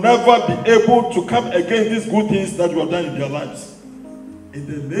workings will never be able to come against these good things that you have done in their lives. In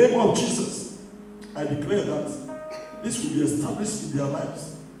the name of Jesus, I declare that this will be established in their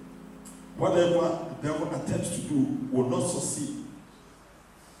lives. Whatever the devil attempts to do will not succeed.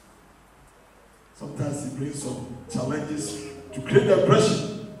 Sometimes he brings some challenges to create the impression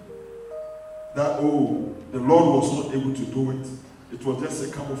that, oh, the Lord was not able to do it. It was just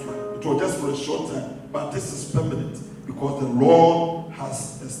a camouflage. It was just for a short time. But this is permanent because the Lord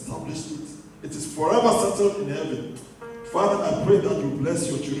has established it. It is forever settled in heaven. Father, I pray that you bless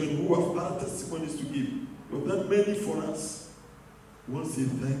your children who have other testimonies to give. You have done many for us. We want to say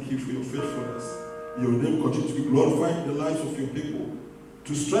thank you for your faithfulness. Your name continue to be glorified in the lives of your people,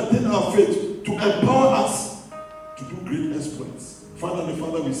 to strengthen our faith, to empower us to do great exploits. Father,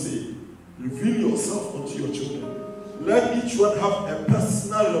 we say, Reveal yourself unto your children. Let each one have a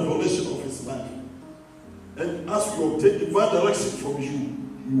personal revelation of his life. And as we obtain divine direction from you,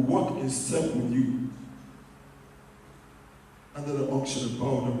 we walk in step with you. Under the unction and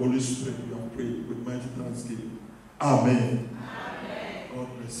power of the Holy Spirit, we have prayed with mighty thanksgiving. Amen. Amen. God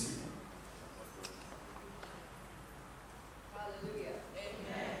bless you. Hallelujah.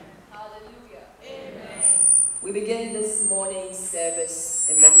 Amen. Hallelujah. Amen. We begin this morning's service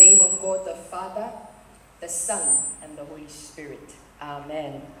in the name of God the Father, the Son, and the Holy Spirit.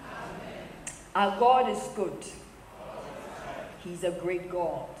 Amen. Amen. Our God is good. He's a great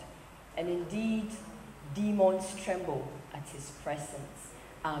God. And indeed, demons tremble at his presence.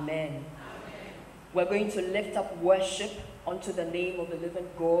 Amen. Amen. We're going to lift up worship unto the name of the living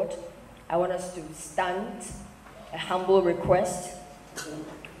God. I want us to stand, a humble request.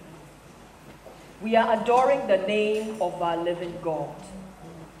 We are adoring the name of our living God.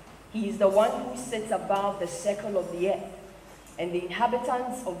 He is the one who sits above the circle of the earth, and the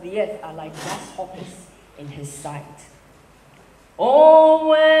inhabitants of the earth are like grasshoppers in his sight. Oh,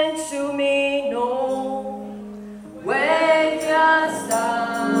 when to me know, when just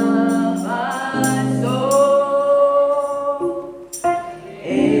my soul,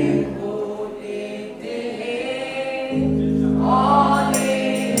 it would on the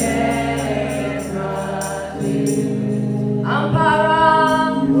heaven,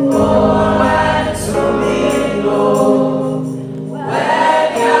 Ampara, oh, when to me know, when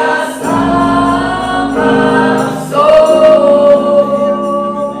just my soul.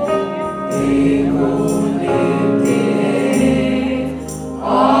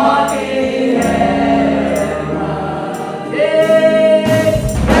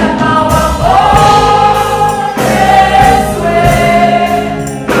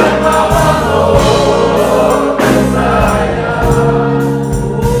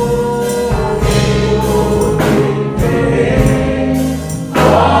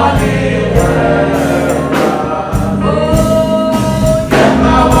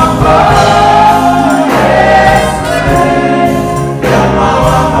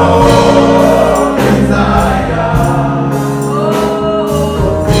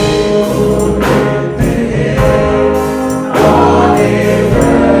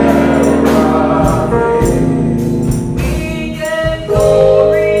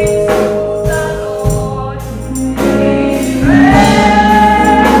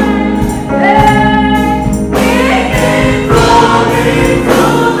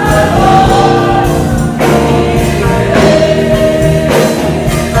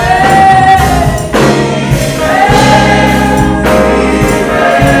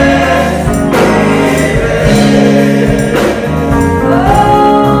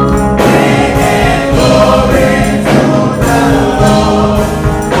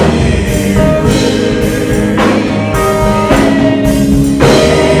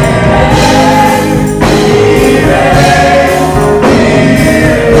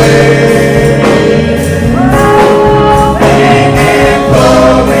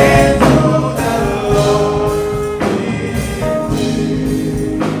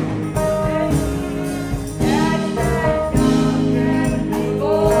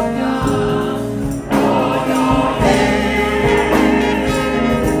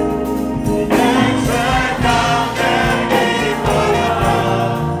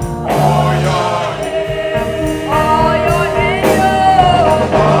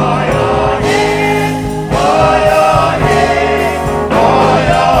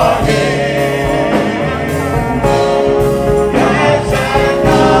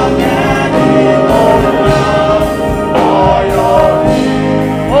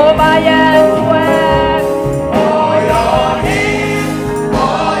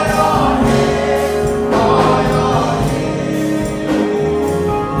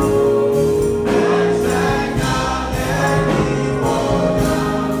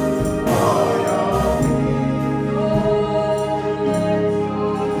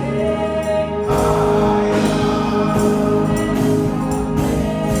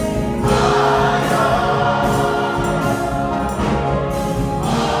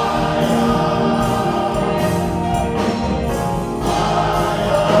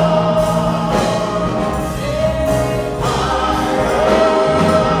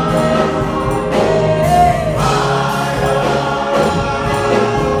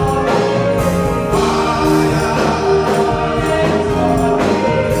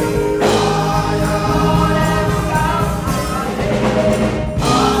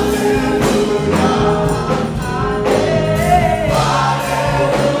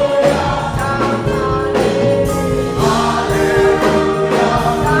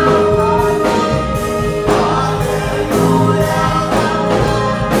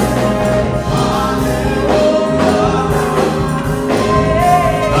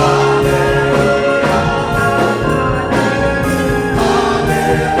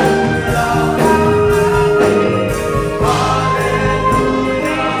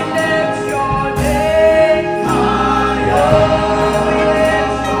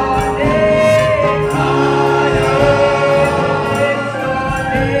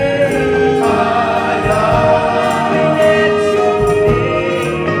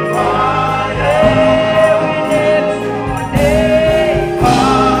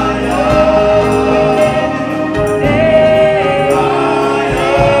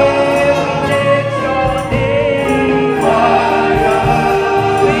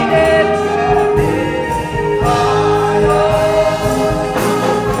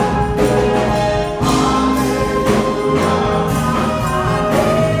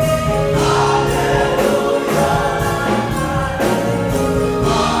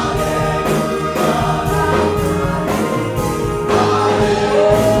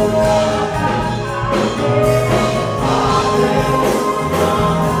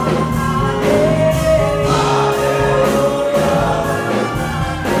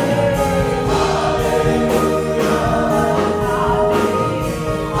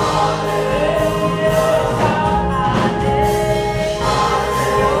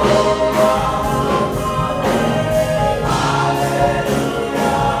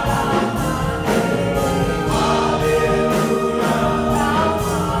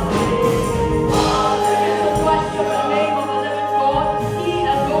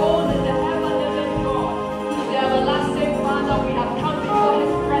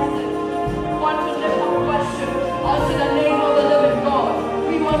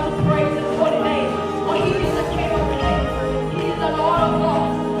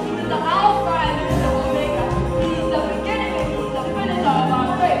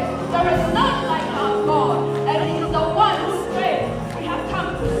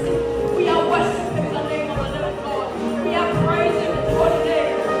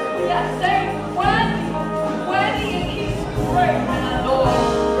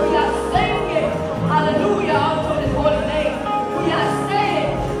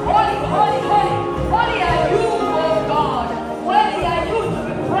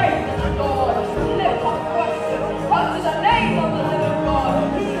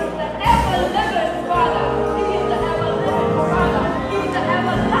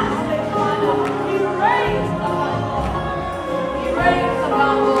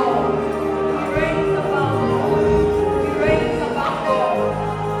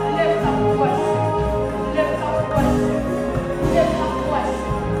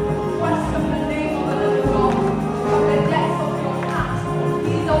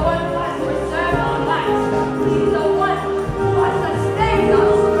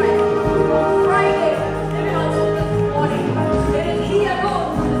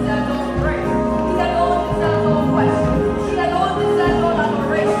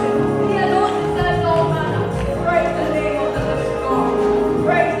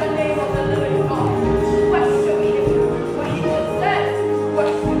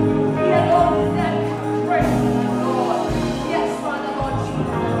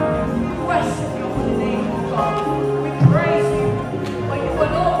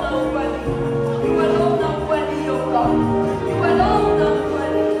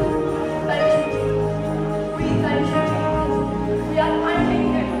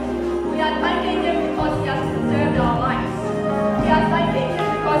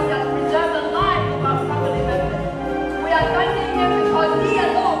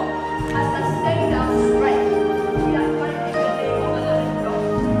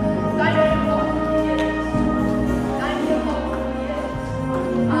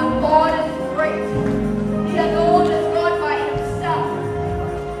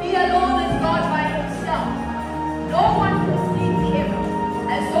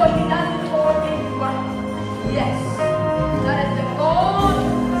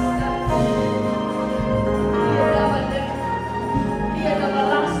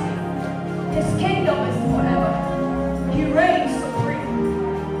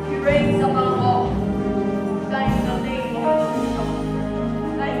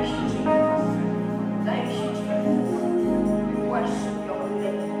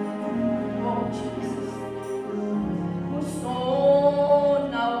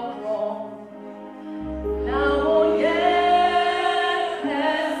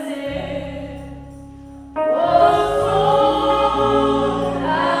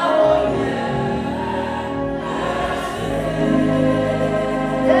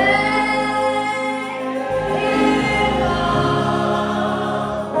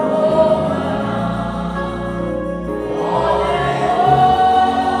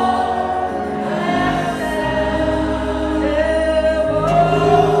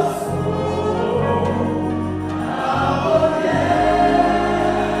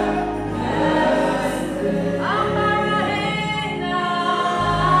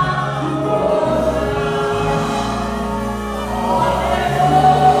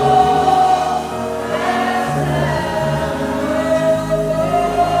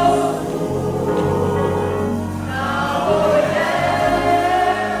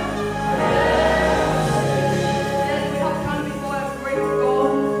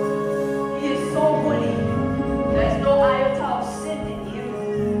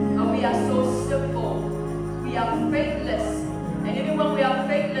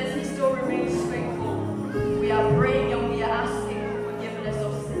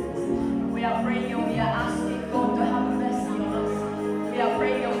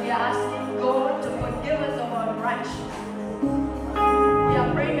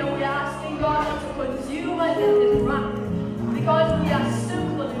 in his wrath, because we are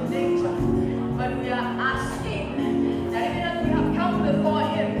sinful in nature. But we are asking that even as we have come before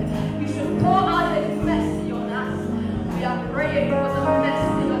him, he should pour out his mercy on us. We are praying for the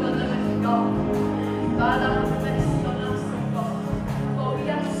mercy of the living God. Father, have mercy on us, O God. For we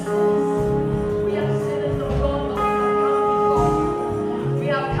are sinners. We are sinners, O God, but we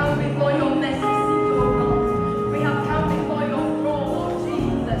have come before your mercy seat, O God. We have come before your throne, O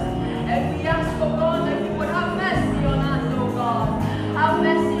Jesus. And we ask, O God, that you would have mercy on us, O God. Have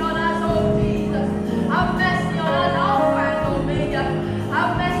mercy on us, O Jesus. Have mercy on us, Alpha and Omega.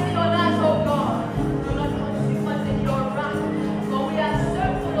 Have mercy on us, O God. Do not consume us in your wrath, for we are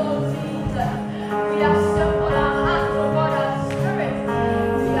sinful, O Jesus. We are sinful, our hearts, O God, our spirit. We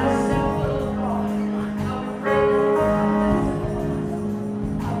are sinful, O God. Now we pray that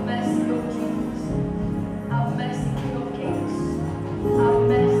have mercy, O Jesus. Have mercy, King of Kings. Have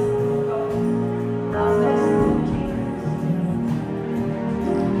mercy, O God. Have mercy, O Jesus.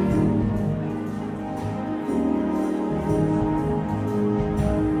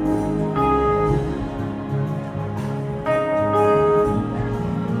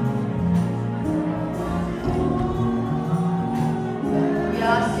 We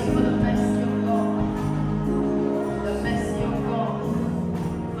are asking for the mercy of God. The mercy of God.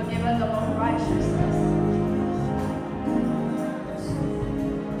 Forgive us of unrighteousness.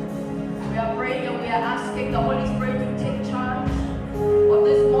 We are praying and we are asking the Holy Spirit to take charge of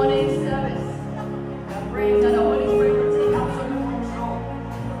this morning's service. We are praying that the Holy Spirit will take absolute control.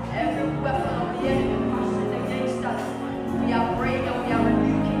 Every weapon of the enemy fashioned against us, we are praying and we are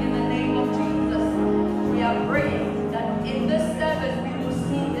rebuking in the name of Jesus. We are praying that in this service we will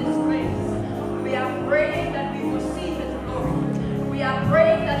see his grace. We are praying that we will see his glory. We are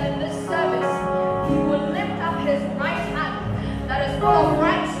praying that in this service he will lift up his right hand that is full of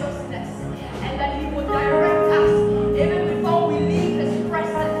righteousness, and that he will direct us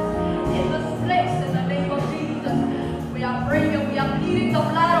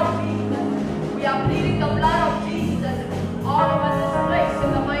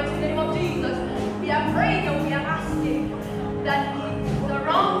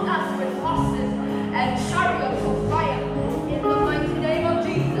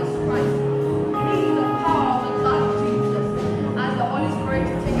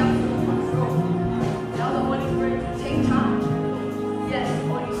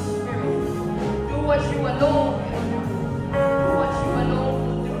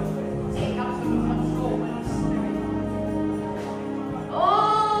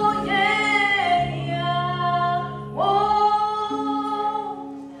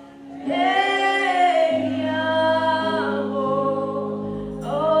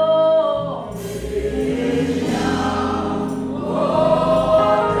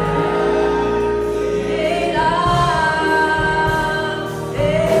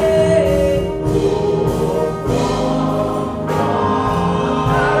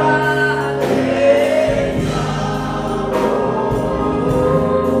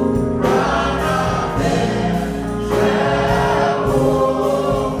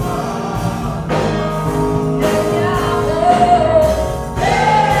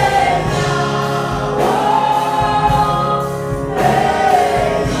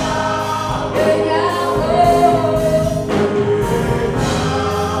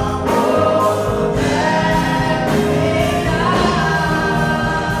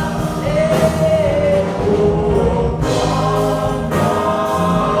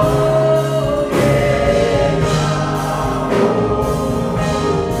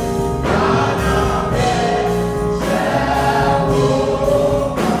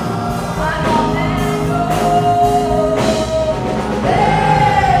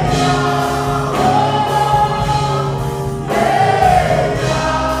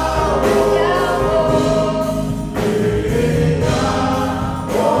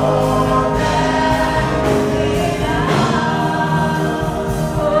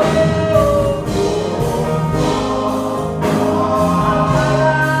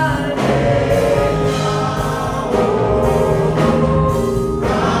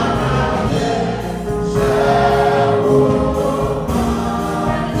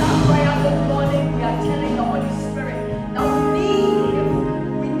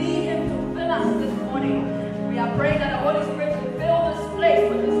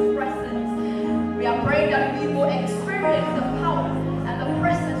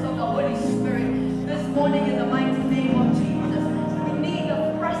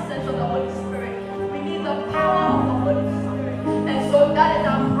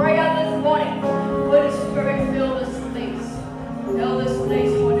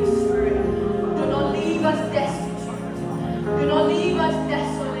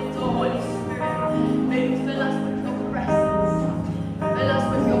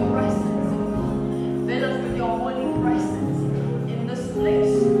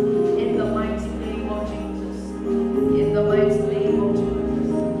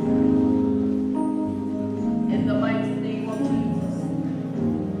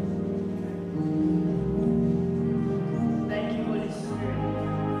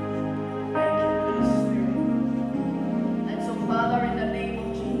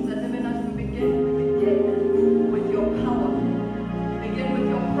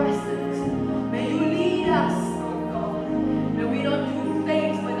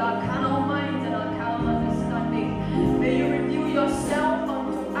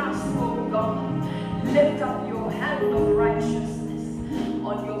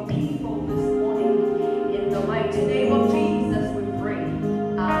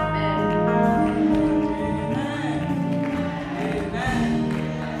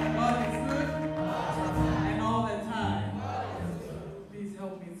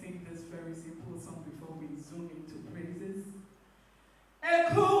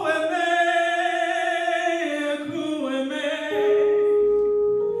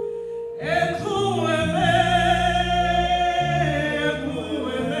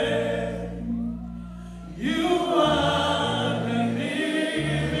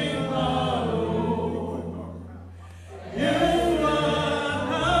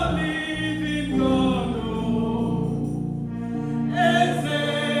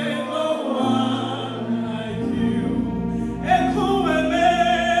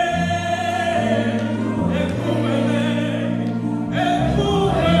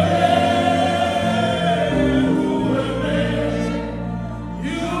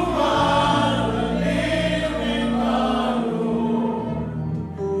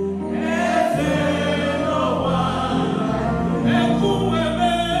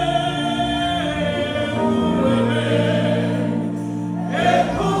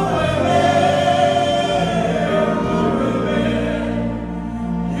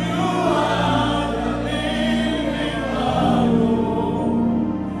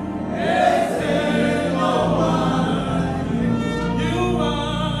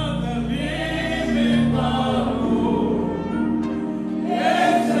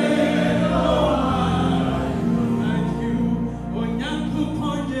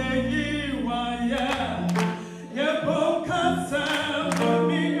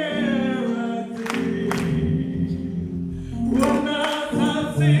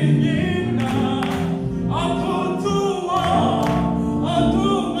Hey,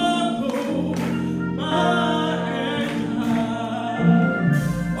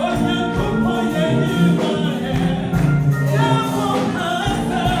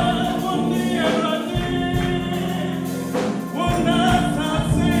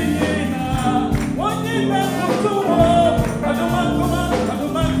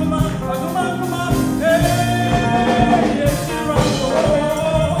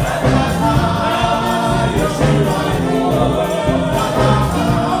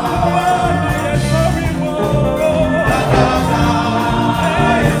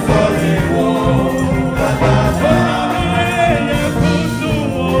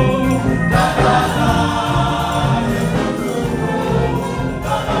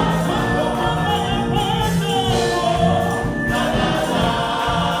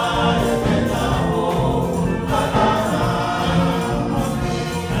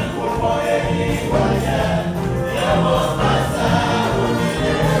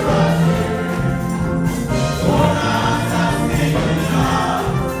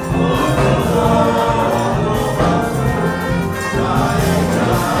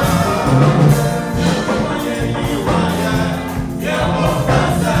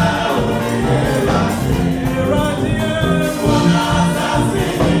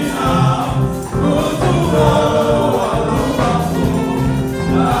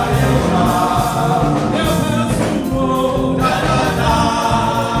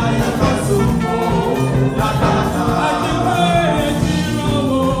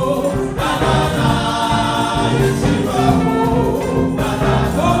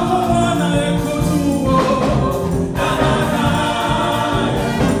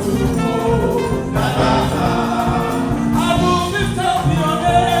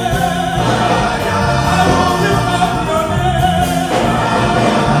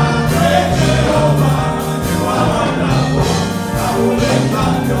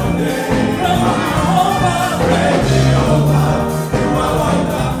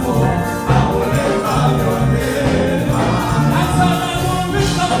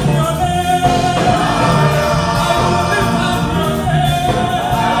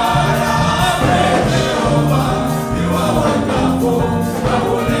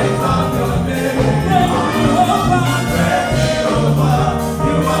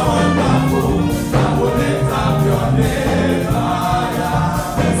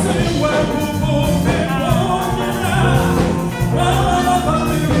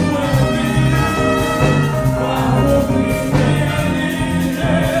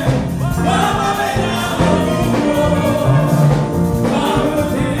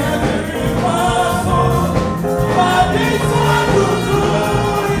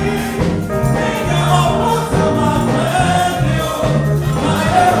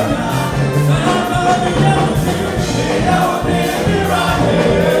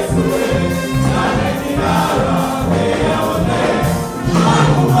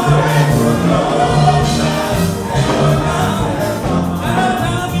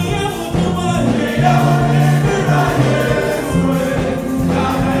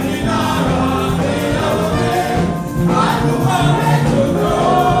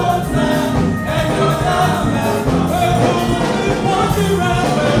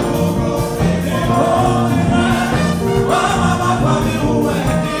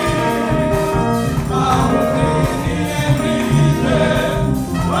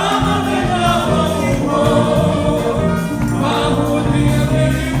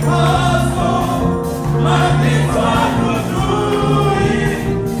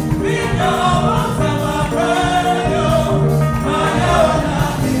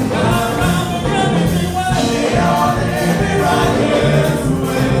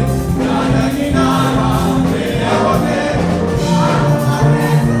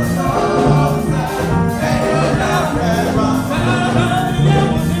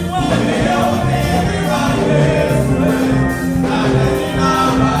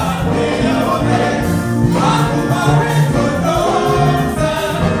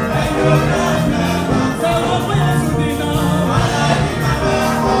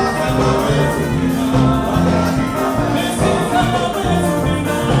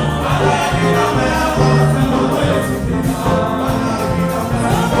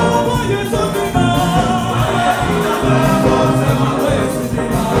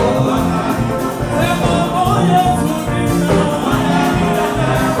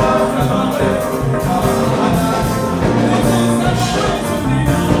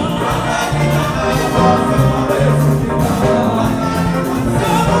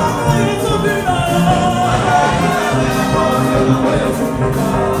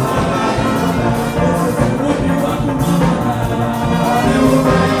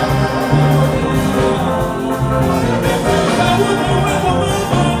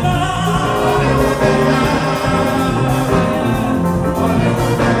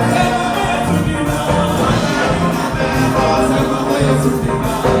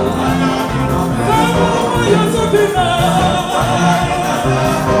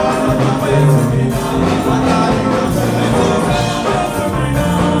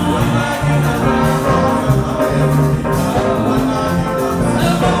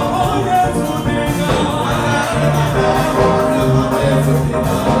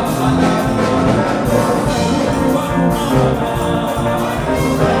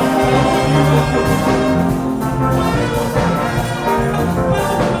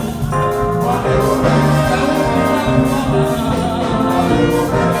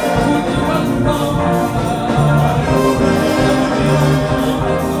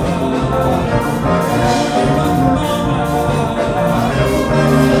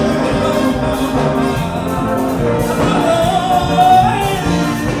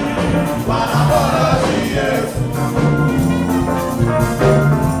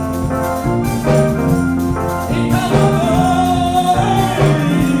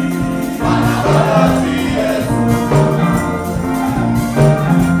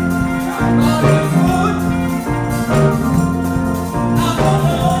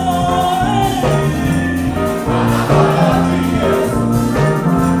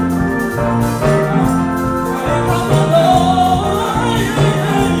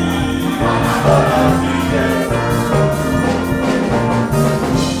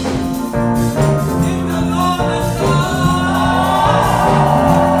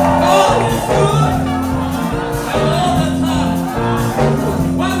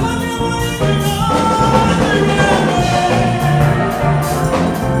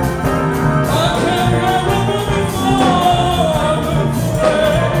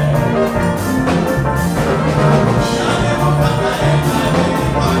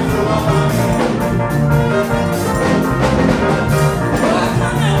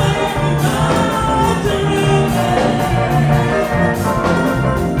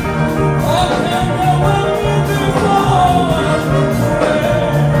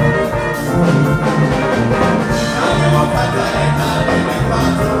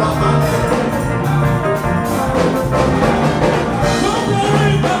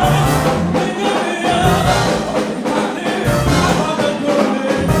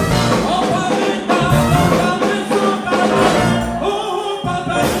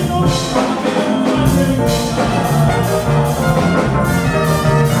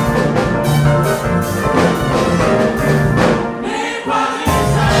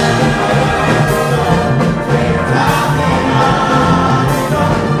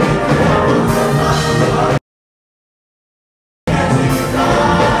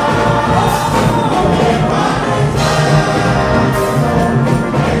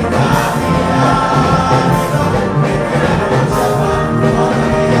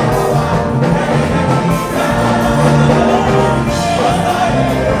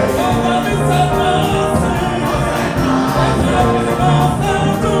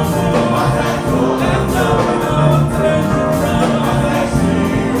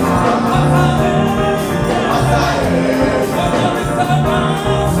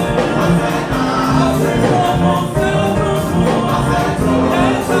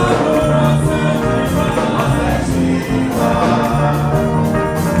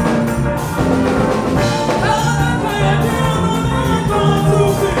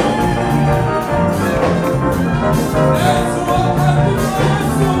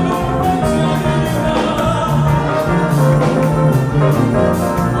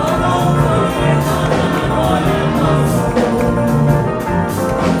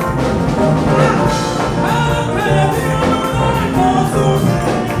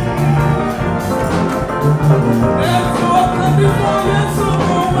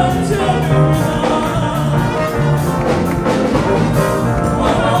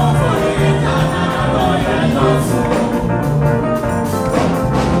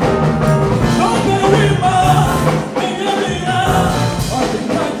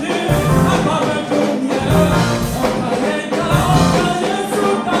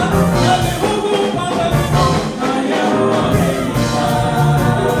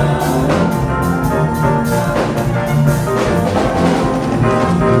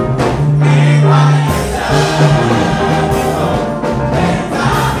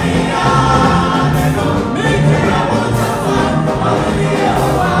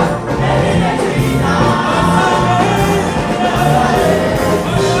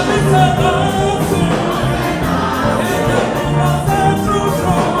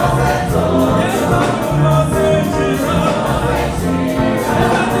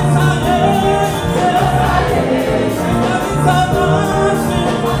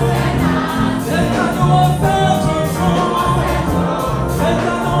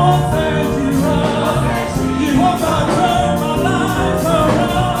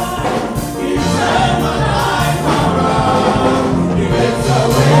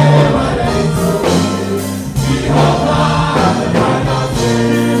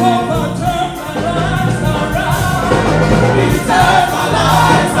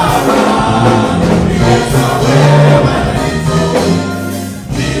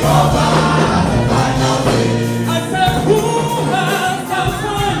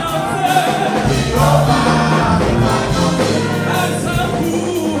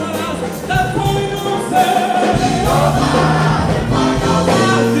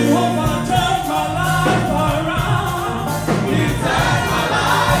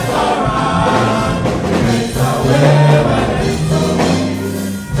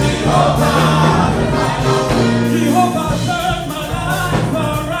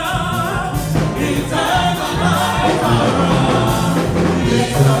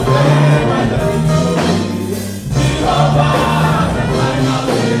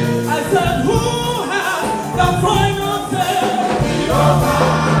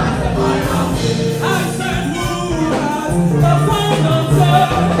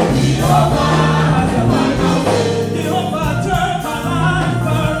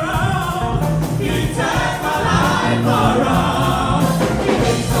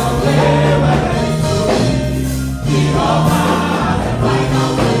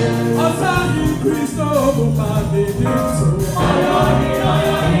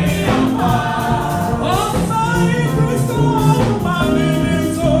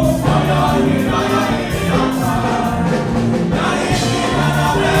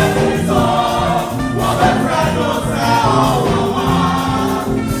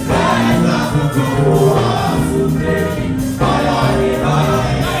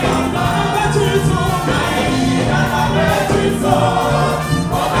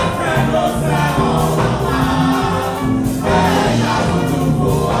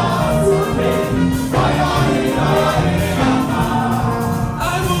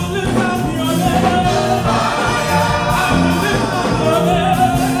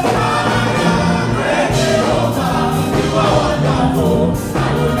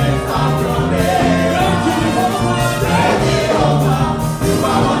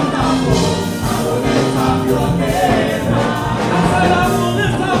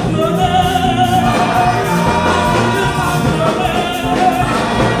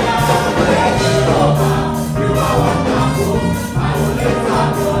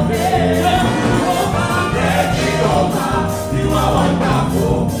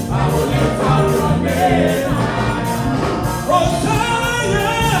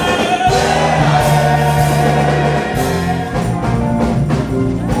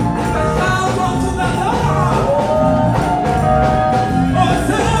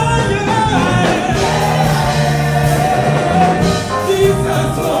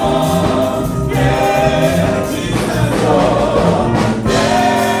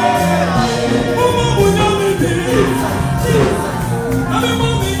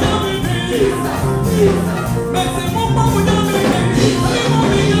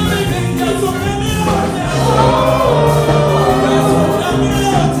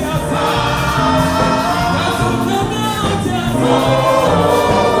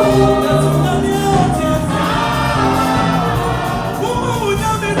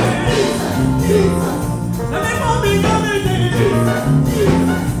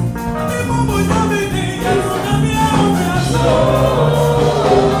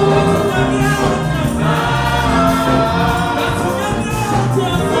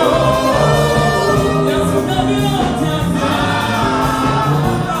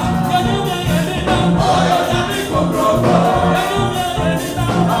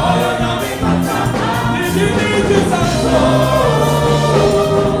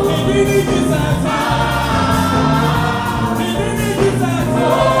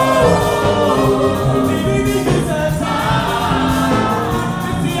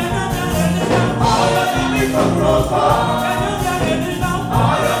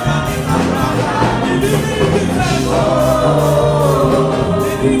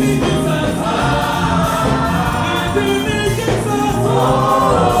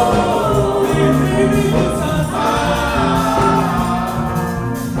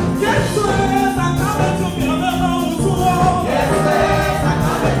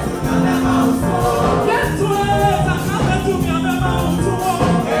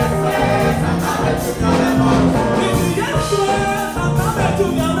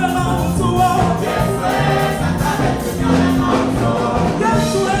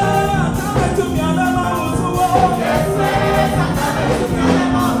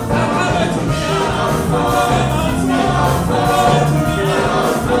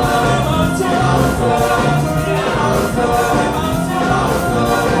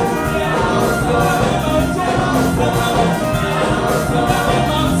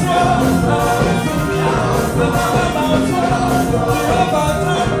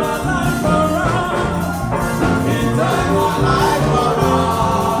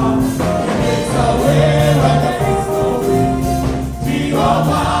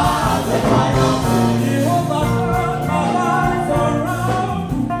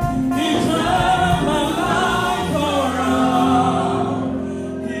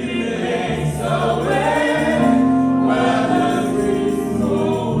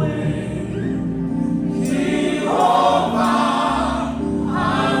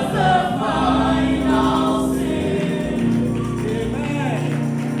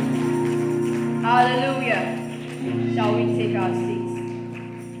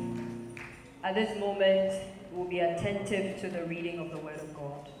 At this moment, we'll be attentive to the reading of the Word of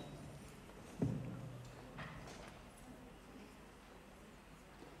God.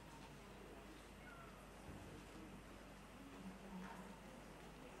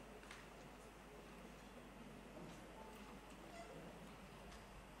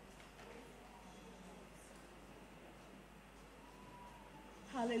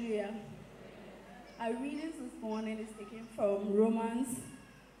 Hallelujah. Our readings this morning is taken from Romans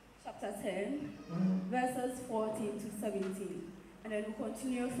chapter 10, verses 14 to 17. And then we'll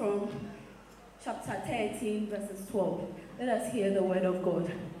continue from chapter 13, verses 12. Let us hear the word of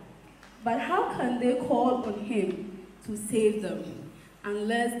God. But how can they call on him to save them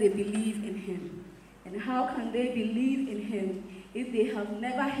unless they believe in him? And how can they believe in him if they have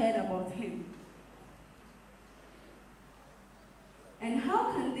never heard about him? And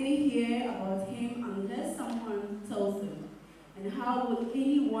how can they hear about him unless someone tells them? And how would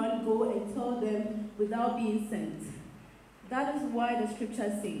anyone go and tell them without being sent? That is why the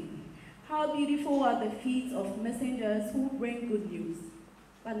scriptures say, how beautiful are the feet of messengers who bring good news.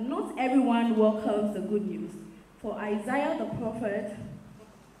 But not everyone welcomes the good news. For Isaiah the prophet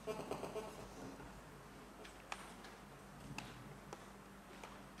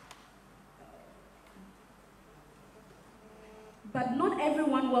But not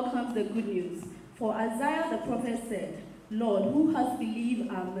everyone welcomes the good news. For Isaiah the prophet said, Lord, who has believed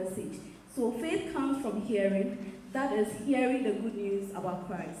our message? So faith comes from hearing, that is, hearing the good news about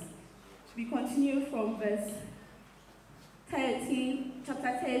Christ. We continue from verse 13,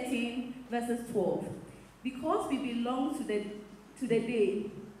 chapter 13, verses 12. Because we belong to the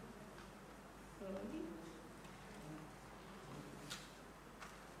day.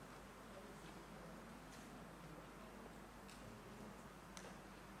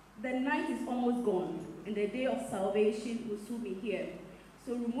 The night is almost gone, and the day of salvation will soon be here.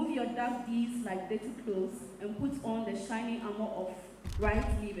 So remove your dark deeds like dirty clothes, and put on the shining armor of right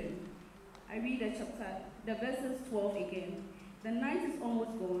living. I read the verses 12 again. The night is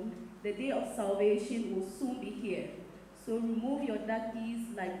almost gone, the day of salvation will soon be here. So remove your dark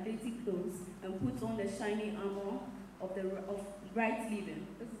deeds like dirty clothes, and put on the shining armor of right living.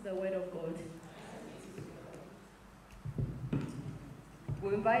 This is the word of God.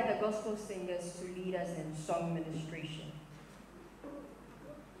 We invite the gospel singers to lead us in song ministration.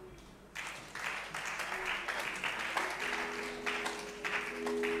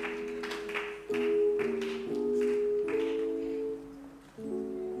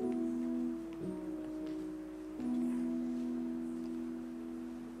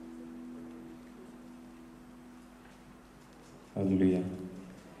 Hallelujah.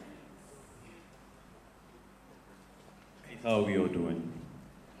 How are we all doing?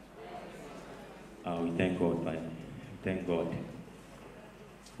 We thank God. But thank God.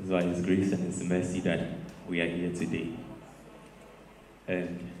 It's by His grace and His mercy that we are here today.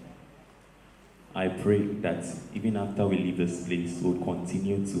 And I pray that even after we leave this place, we'll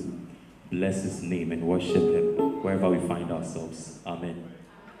continue to bless His name and worship Him wherever we find ourselves. Amen.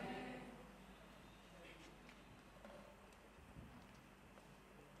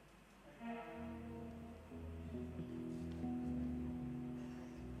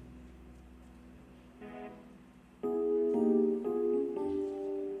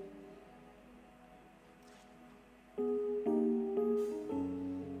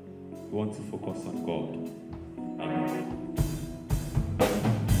 We want to focus on God. Amen.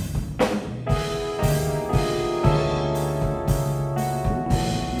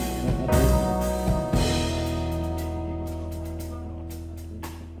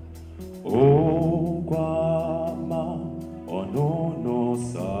 Oh, Guama, oh no, no,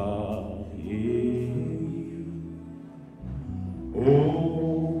 say.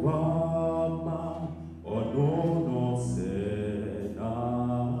 Oh, Guama, oh no, no, say,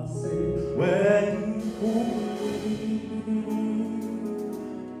 na, say. When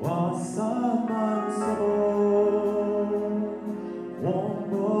was a man's soul, one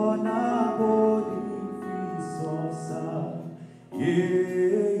born a body, free so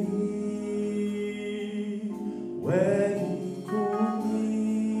yeah. Where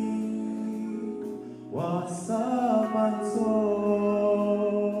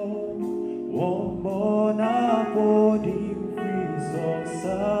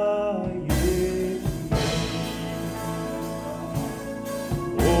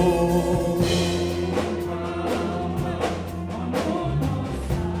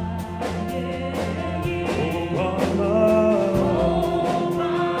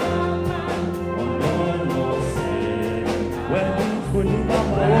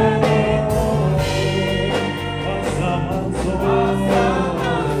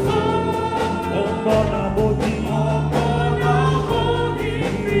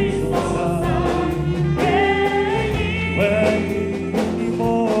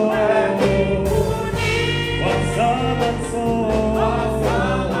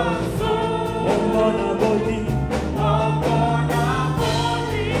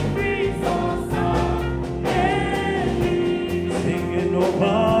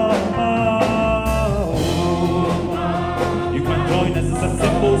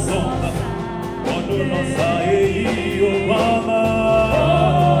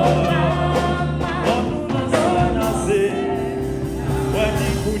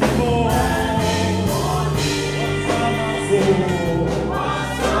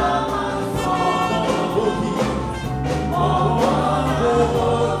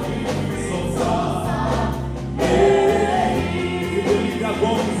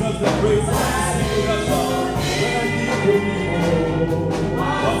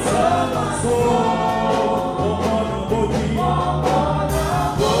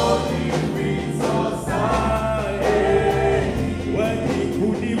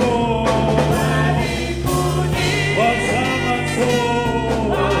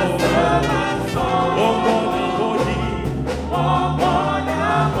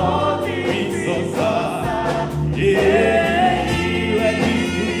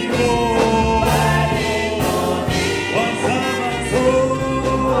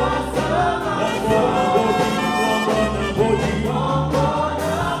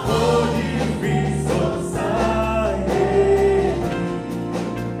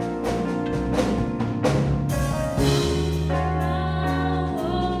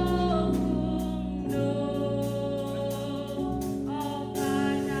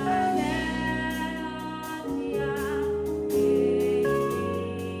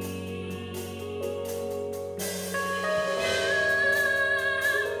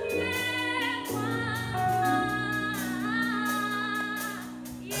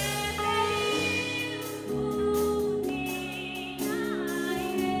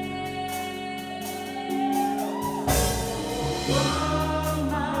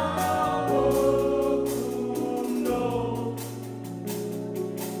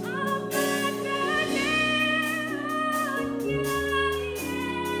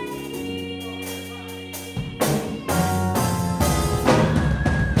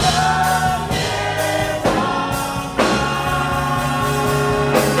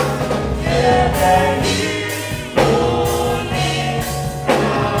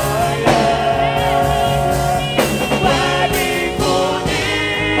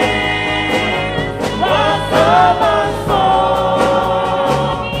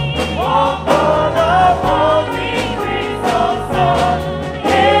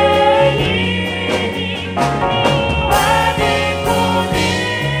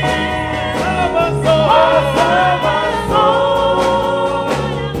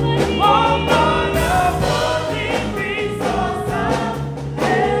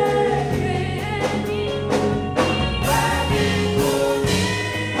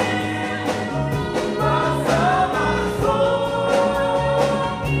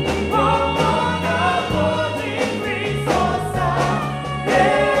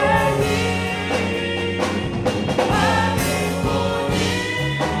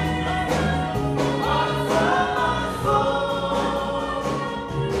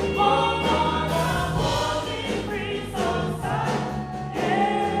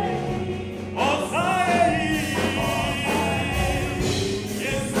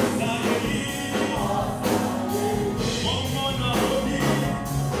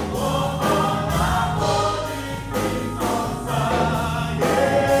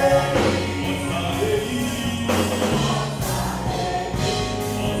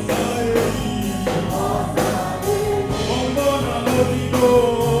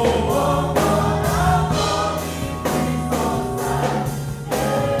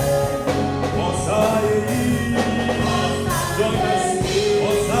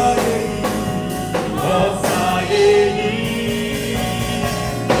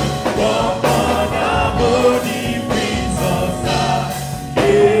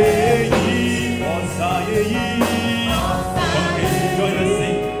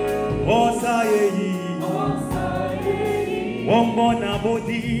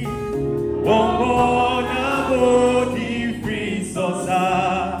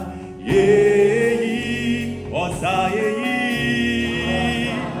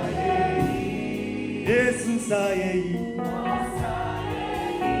Osaye,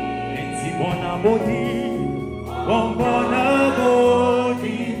 Entibona Bodi, Bombona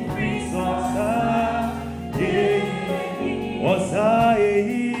Bodi, Prince Osaye,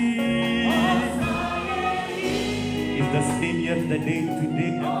 is the same yesterday,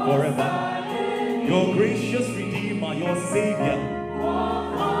 today, and forever. Your gracious Redeemer, your Savior,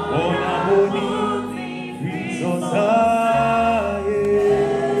 Bona Bodi, Prince Osaye.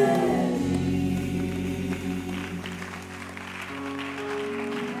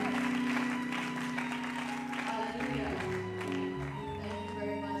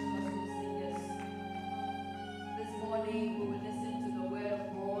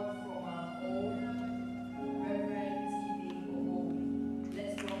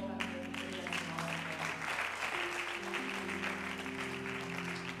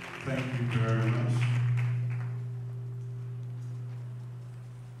 Thank you very much.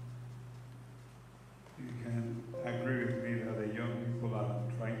 You can agree with me that the young people are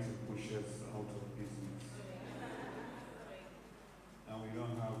trying to push us out of business. And we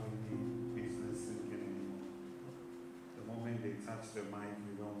don't have any business thinking anymore. The moment they touch the mic,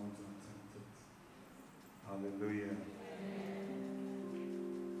 we don't want to attempt it. Hallelujah.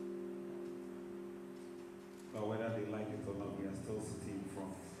 But whether they like it or not, we are still sitting in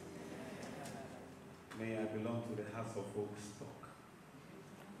front. May I belong to the house of oak stock.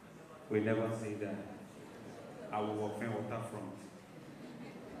 We never say that. I will walk in waterfront.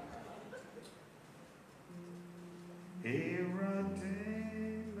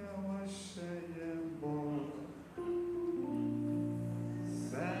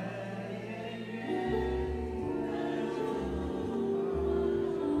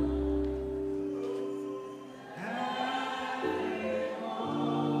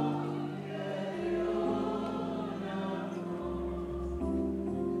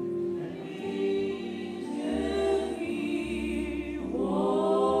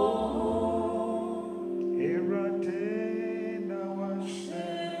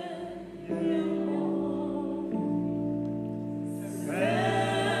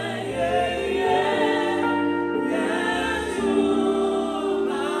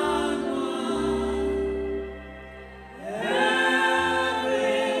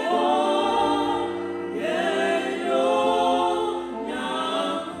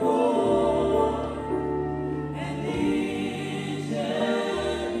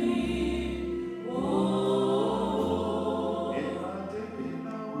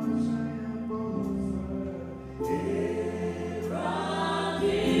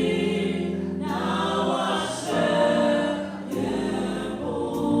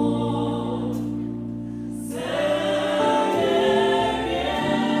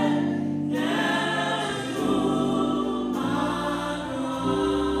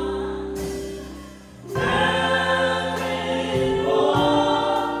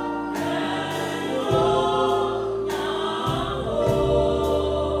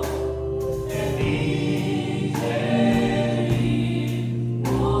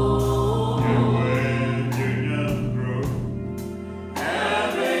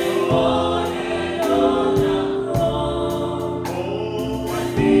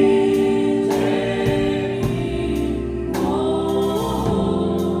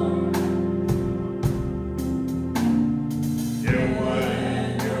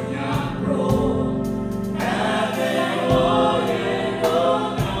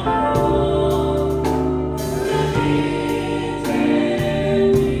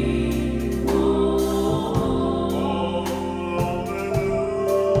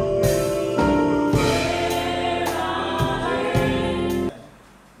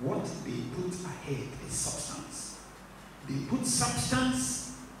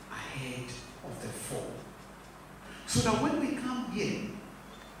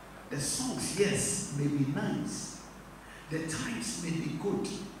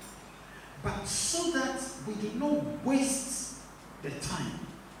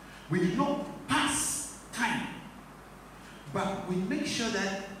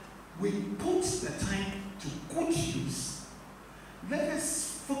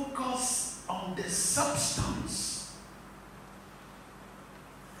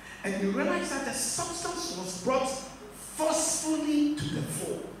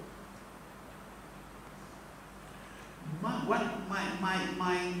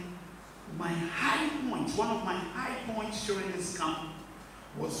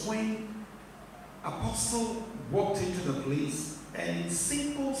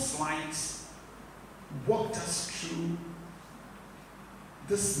 Walked us through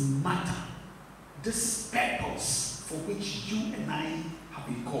this matter, this purpose for which you and I have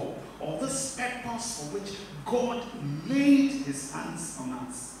been called, or this purpose for which God laid his hands on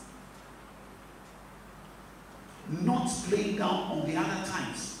us. Not playing down on the other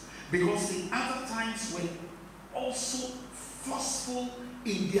times, because the other times were also forceful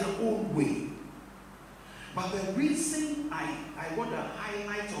in their own way. But the reason I want to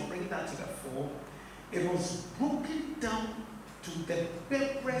highlight or bring that to the fore, it was broken down to the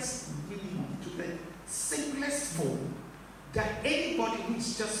barest minimum, to the simplest form, that anybody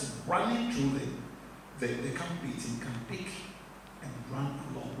who's just running through the camp meeting can pick and run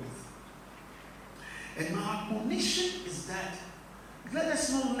along with. And my admonition is that let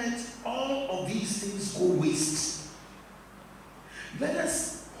us not let all of these things go waste. Let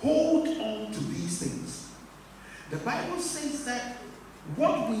us hold on to these things. The Bible says that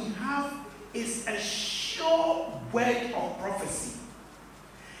what we have is a sure word of prophecy.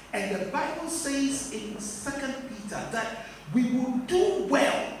 And the Bible says in 2 Peter that we will do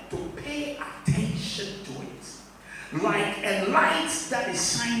well to pay attention to it, like a light that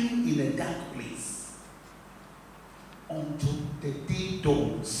is shining in a dark place, until the day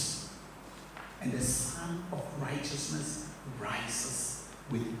dawns and the Son of Righteousness rises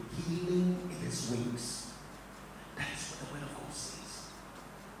with healing in his wings. That is what the word of God says.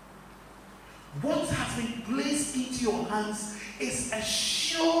 What has been placed into your hands is a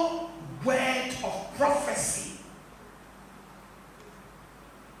sure word of prophecy.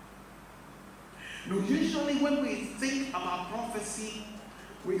 Now, usually when we think about prophecy,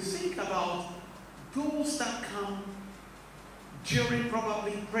 we think about those that come during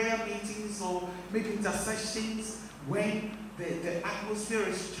probably prayer meetings or maybe intercessions when the atmosphere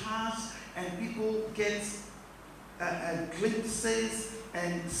is charged and people get glimpses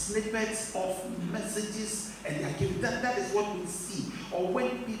and snippets of messages and they are given. That is what we see. Or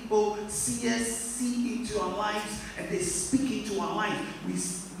when people see us, see into our lives and they speak into our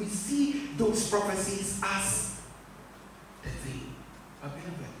lives, we see those prophecies as the thing. But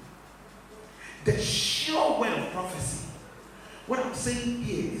beloved, the sure word of prophecy, what I'm saying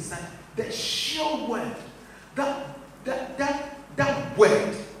here is that the sure word, that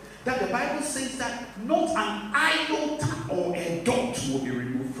word, that the Bible says that not an iota or a dot will be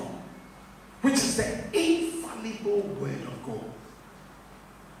removed from, which is the infallible word of God.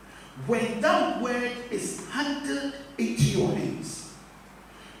 When that word is handed into your hands,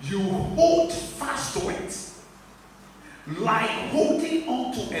 you hold fast to it, like holding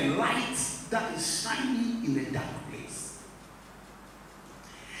on to a light that is shining in a dark place.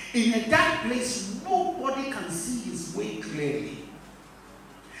 In a dark place, nobody can see his way clearly.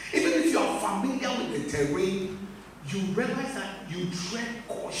 Even if you are familiar with the terrain, you realize that you tread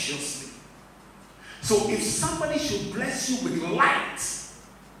cautiously. So if somebody should bless you with light,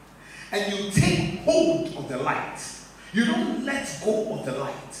 and you take hold of the light, you don't let go of the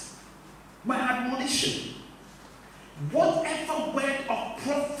light. My admonition, whatever word of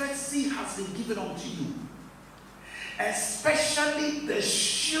prophecy has been given unto you, especially the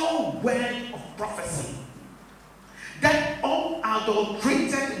sure word of prophecy, that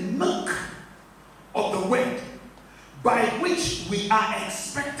unadulterated milk of the word, by which we are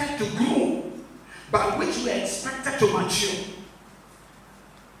expected to grow, by which we are expected to mature.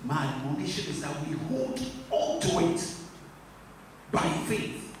 My admonition is that we hold on to it by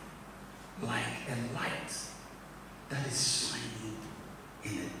faith, like a light that is shining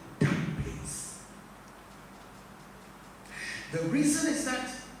in a dark place. The reason is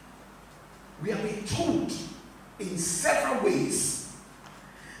that we have been told in several ways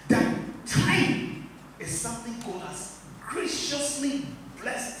that time is something God has graciously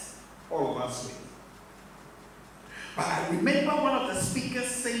blessed all of us with. But I remember one of the speakers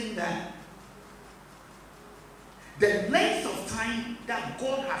saying that the length of time that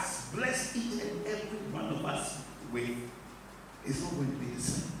God has blessed each and every one of us with is not going to be the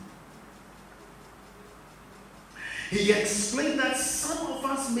same. He explained that some of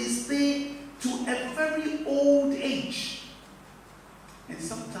us may stay to a very old age. And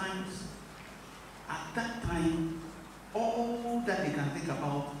sometimes, at that time, all that they can think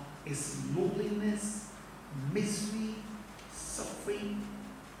about is loneliness, misery, suffering,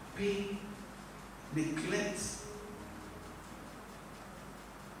 pain, neglect.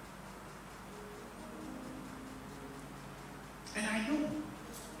 And I know,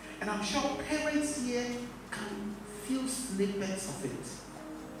 and I'm sure parents here can feel snippets of it.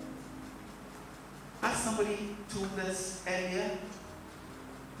 As somebody told us earlier,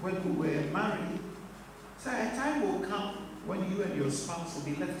 when we were married, so a time will come when you and your spouse will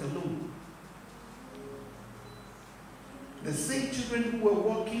be left alone. The same children who were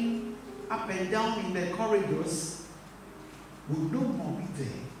walking up and down in the corridors will no more be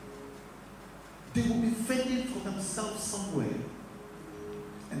there. They will be fending for themselves somewhere.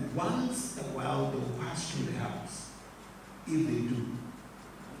 And once a while, they will pass through the house. If they do.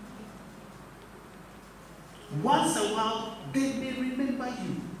 Once a while, they may remember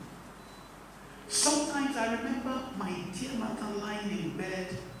you. Sometimes I remember my dear mother lying in bed.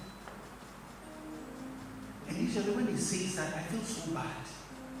 And usually when he says that, I feel so bad.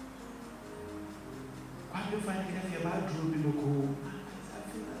 Why do you find it if you're about to be local? I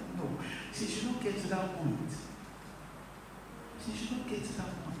feel that, no. She should not get to that point. She should not get to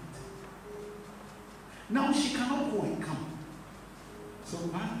that point. Now she cannot go and come. So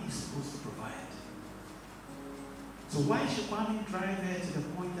Kwame is supposed to provide. So why should Kwame drive her to the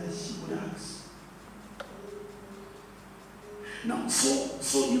point that she would ask? Now,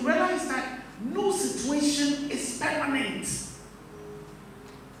 so you realize that no situation is permanent.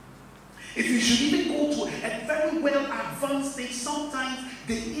 If you should even go to a very well advanced stage, sometimes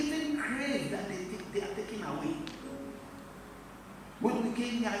they even crave that they are taken away. When we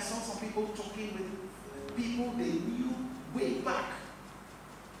came here, I saw some people talking with people they knew way back.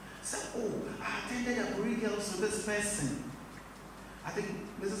 Said, oh, I attended a burials with this person. I think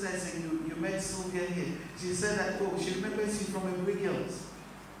Mrs. Essing, you met Sylvia here. She said that, oh, she remembers you from a burials.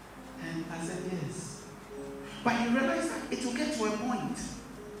 And I said, yes. But you realize that it will get to a point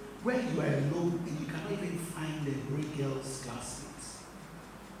where you are alone and you cannot even find the burials classmates.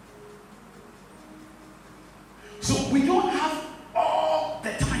 So we don't have all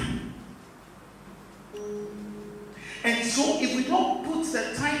the time. And so if we don't put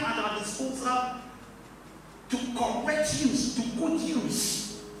the time at our disposal to correct use, to good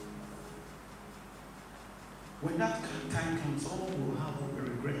use, when that time comes, all will have all the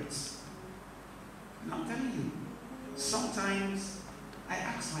regrets. And I'm telling you, sometimes I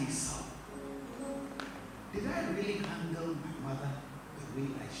ask myself, did I really handle my mother the way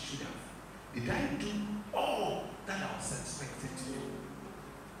I should have? Did I do all that I was expected to do?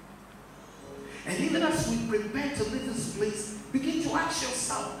 And even as we prepare to leave this place, begin to ask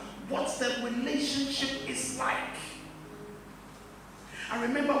yourself what the relationship is like. I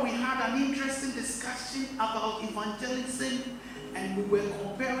remember we had an interesting discussion about evangelism, and we were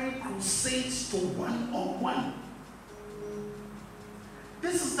comparing crusades to one-on-one.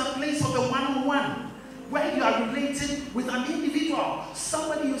 This is the place of the one-on-one, where you are relating with an individual,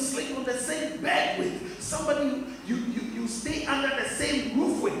 somebody you sleep on the same bed with, somebody you stay under the same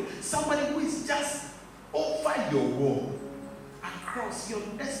roof with, somebody who is just over your wall, across your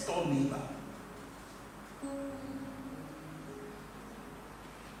next door neighbor.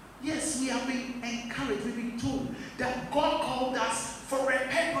 Yes, we have been encouraged, we've been told that God called us for a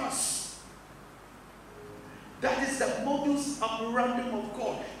purpose. That is the modus operandi of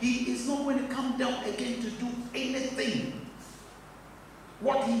God. He is not going to come down again to do anything.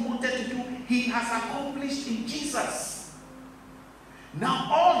 What he wanted to do, he has accomplished in Jesus.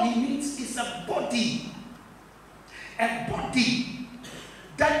 Now all he needs is a body. A body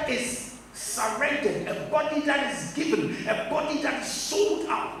that is surrendered, a body that is given, a body that is sold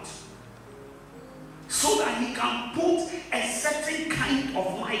out, so that he can put a certain kind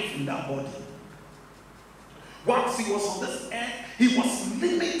of life in that body. Once he was on this earth, he was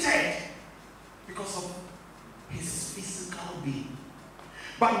limited because of his physical being.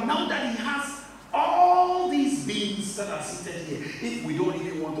 But now that he has all these beings that are seated here, if we don't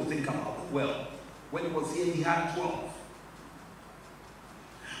even want to think about it, well, when he was here, he had 12.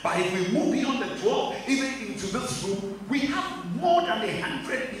 But if we move beyond the 12, even into this room, we have more than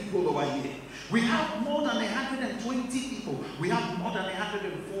 100 people over here. We have more than 120 people. We have more than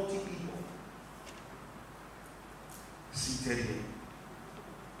 140 people seated here.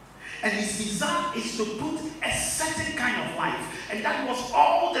 And his desire is to put a certain kind of life. And that was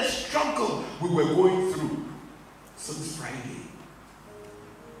all the struggle we were going through since Friday.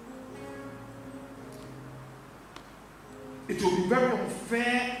 It will be very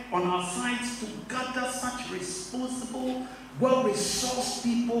unfair on our sides to gather such responsible, well-resourced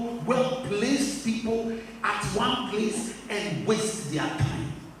people, well-placed people at one place and waste their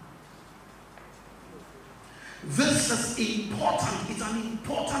time. This is important. It's an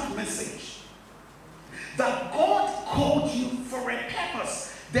important message. That God called you for a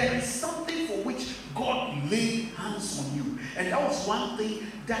purpose. There is something for which God laid hands on you. And that was one thing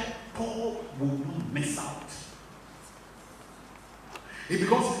that Paul would not miss out. And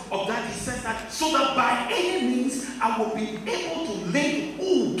because of that, he says that, so that by any means I will be able to lay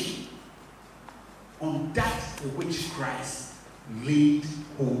hold on that for which Christ laid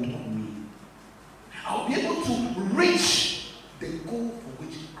hold on me. I'll be able to reach the goal for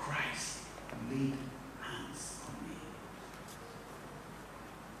which Christ laid hands on me.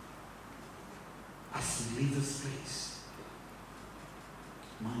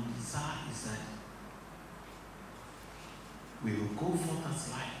 my desire is that we will go forth as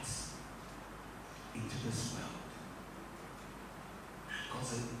lights into this world.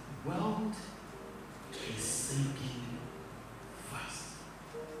 Because the world is sinking fast.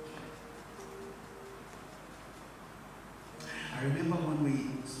 I remember when we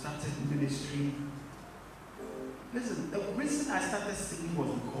started ministry. Listen, the reason I started singing was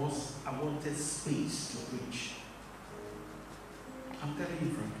because I wanted space to preach. I'm telling you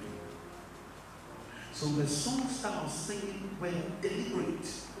frankly. So the songs that I was singing were deliberate.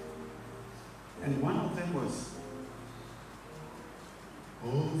 And one of them was,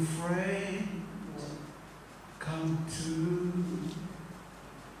 oh friend, come to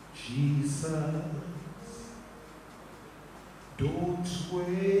Jesus. Don't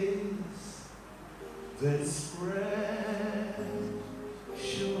waste this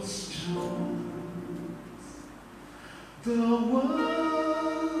precious chance. The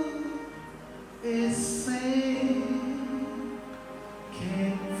world is sinking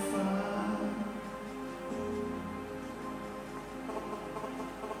fast.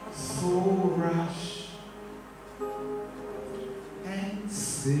 So rush and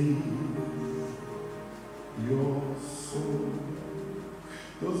sing your soul.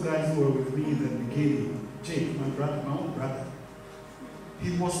 Those guys who were with me in the beginning, Jake, my brother, my own brother, he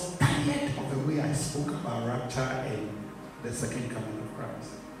was tired of the way I spoke about rapture and the second coming of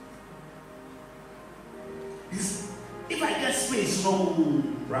Christ. If I get space, no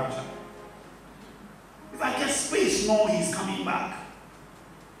rapture. If I get space, no, he's coming back.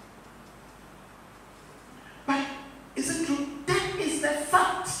 But is it true? That is the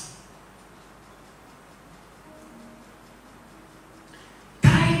fact.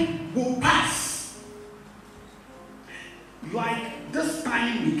 Time will pass. Like this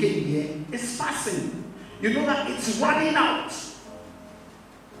time we came here, it's passing. You know that it's running out.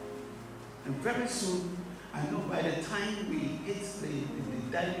 And very soon, I know by the time we hit the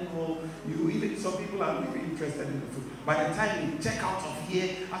dining hall, some people are really interested in the food. By the time we check out of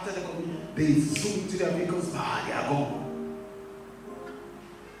here, after the communion, they zoom to their vehicles, they are gone.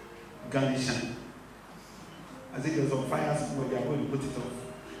 Garnishing. As if there's on fire somewhere, they are going to put it off.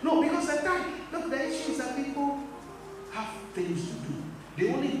 No, because the time, look, the issue is that people have things to do. They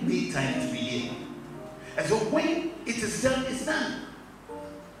only need time to be here. And so when it is done, it's done.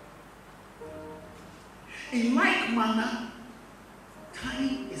 In like manner,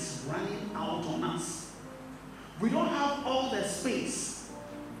 time is running out on us. We don't have all the space.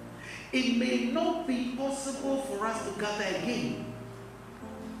 It may not be possible for us to gather again.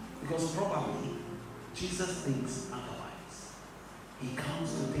 Because probably Jesus thinks otherwise. He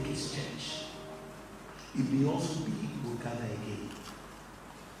comes to take his church. It may also be he will gather again.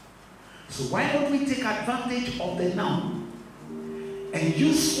 So why don't we take advantage of the now and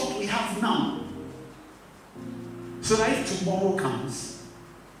use what we have now, so that if tomorrow comes,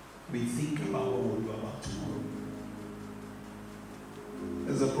 we think about what we'll do about tomorrow.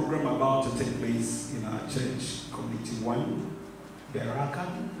 There's a program about to take place in our church, Community 1, Beraka.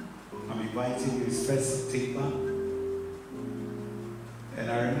 I'm inviting you, it's first Tema. And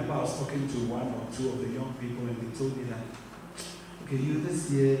I remember I was talking to one or two of the young people, and they told me that, okay, you this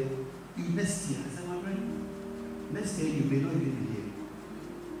year, you next year. I said, my friend, next year you may not even be here.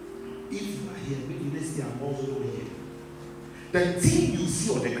 If you are here, maybe next year I'm also not here. The thing you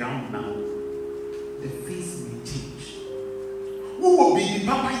see on the ground now, the face may change. Who will be the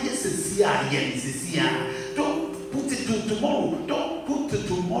Papa? Yes, it's here. Don't put it to tomorrow. Don't put to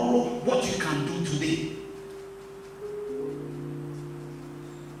tomorrow what you can do today.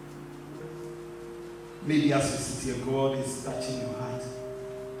 Maybe as you sit here, God is touching your heart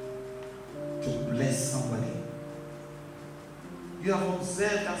to bless somebody. You have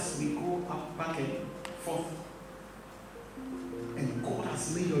observed as we go up, back and forth, and God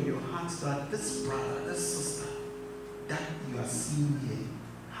has laid on your heart that this brother, this sister that you are seeing here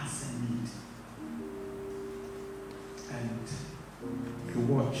has a need. And you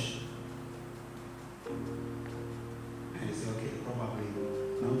watch, and you say, okay, probably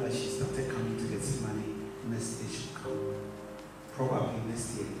now that she started coming to Gethsemane, next year she'll come. Probably next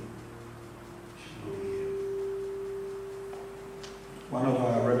year she'll not be here. One of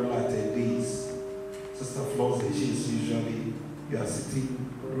our regular attendees, Sister Flossie, she's usually, you are sitting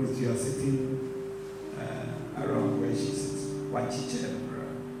around where she sits. Why she's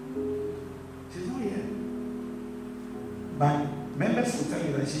not here. But members will tell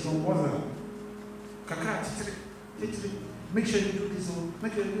you that she's on WhatsApp. Kaka, make sure you do this,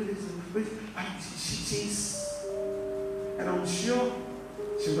 make sure you do this. And she's, and I'm sure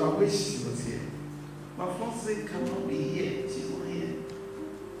she would have wished she was here. But Flossie cannot be here. She's not here.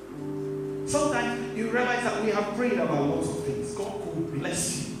 Sometimes you realize that we have prayed about lots of things. God could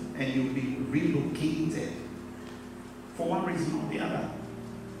bless you and you'll be relocated for one reason or the other.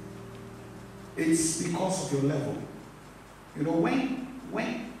 It's because of your level. You know, when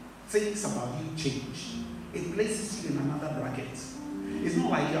things about you change, it places you in another bracket. It's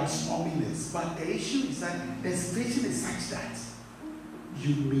not like you are snobbiness, but the issue is that the situation is such that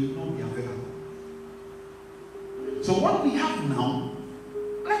you may not be available. So what we have now,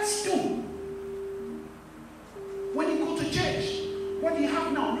 let's do. When you go to church, what you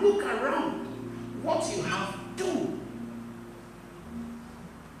have now, look around. What you have, do.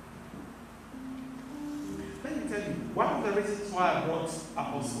 Let me tell you, one of the reasons why I brought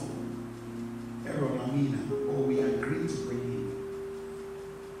Apostle Aaron Amina, or we agreed to bring him,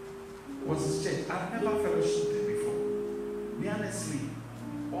 was his church. I've never fellowshiped there before. Be honestly,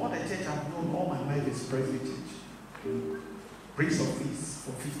 all the church I've known all my life is Presby Church. Prince of Peace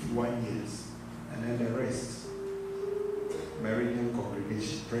for 51 years. And then the rest, Meridian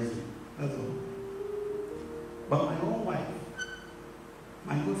Congregation, Presby. That's all. But my own wife,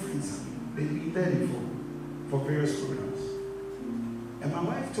 my good friends, they've been there before for various programs. And my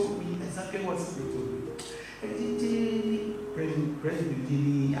wife told me exactly what she told me.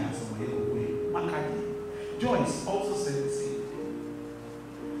 Joyce also said the same thing.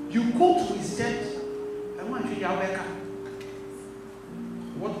 You go to his church, and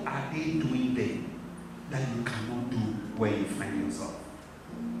what are they doing there that you cannot do where you find yourself?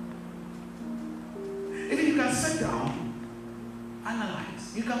 If you can sit down,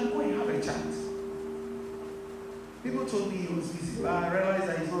 analyze, you can go and have a chat. People told me he was busy, but I realized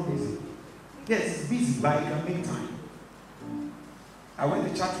that he's not busy. Yes, he's busy, but he can make time. I went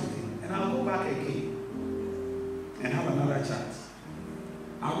to chat with him, and I'll go back again and have another chat.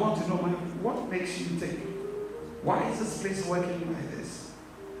 I want to know, what makes you think? Why is this place working like this?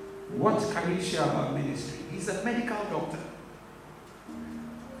 What can you share about ministry? He's a medical doctor.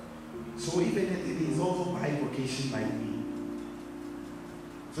 So if anything, he's also by vocation like me.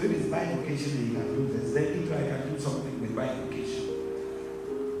 So if it's by vocation and he can do this, then if I can do something with by vocation.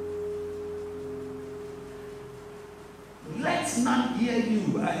 Let's not hear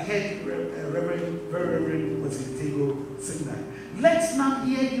you. I heard Reverend Tego sing that. Let's not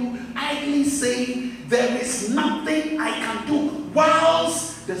hear you idly saying, there is nothing I can do,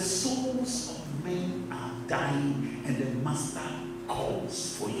 whilst the souls of men are dying and the Master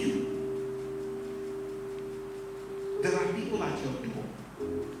calls for you. There are people at your door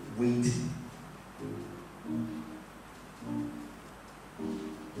waiting.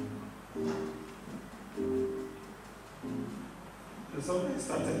 Something I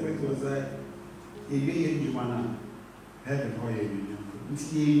started with was that heaven or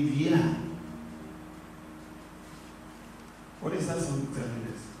what is that song telling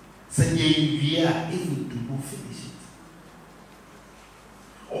us? Say if we do not finish it,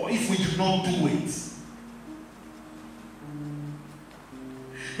 or if we do not do it,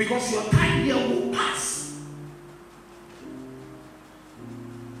 because your time here will pass.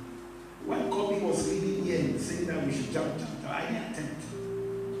 When Kobe was leading here and saying that we should jump, I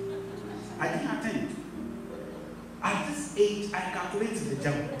didn't attend. At this age, I calculated the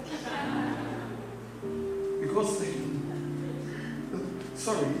jump. Because,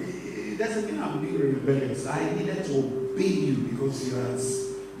 sorry, it doesn't mean I'm being rebellious. I needed to obey you because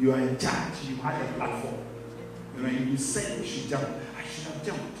you are in charge. You had a platform. When you said we should jump, I should have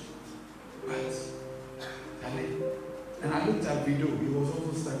jumped. But, and I looked at Vido. He was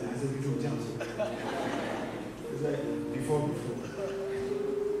also standing. I said, Vido, jump. It's like, before.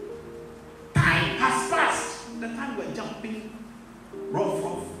 Time has passed. The time we're jumping, rough,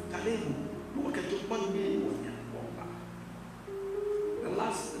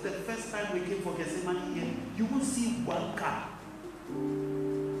 the first time we came for Gethsemane here, you will see one car.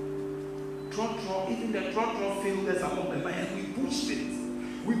 Even the trot failed us along the line, and we pushed it.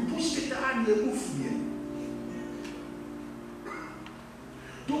 We pushed it and we moved here.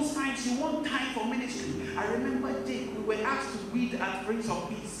 Those times you want time for ministry. I remember Jake, we were asked to weed at Prince of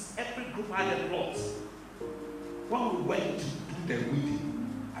Peace. Every group had a plot. When we went to do the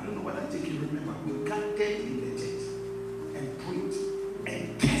weeding, I don't know whether Jake you remember, we gathered in the church and prayed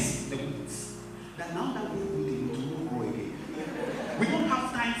and cursed the weeds. That now that we're weeding, it will not grow again. We don't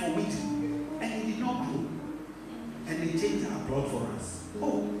have time for weeding, and it did not grow. And they changed our plot for us.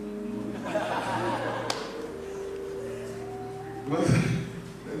 Oh. Well,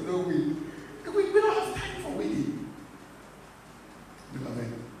 there's no weed. We don't have time for weeding.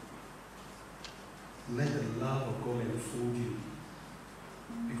 Beloved, let the love of God enfold you.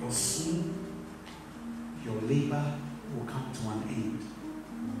 Because soon your labor will come to an end.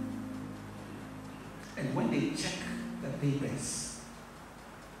 And when they check the papers,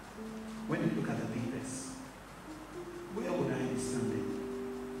 when they look at the papers, where would I be standing?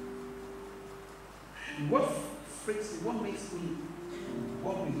 What freaks me, what makes me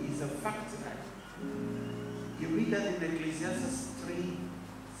worry is the fact that you read that in Ecclesiastes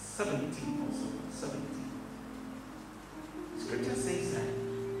 3:17 also, 17. Scripture says that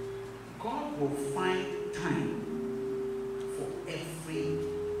God will find time for every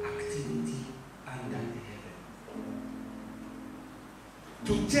activity under the heaven.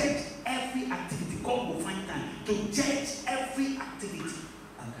 To judge every activity, God will find time to judge every activity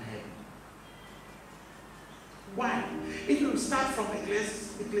under heaven. Why? If you start from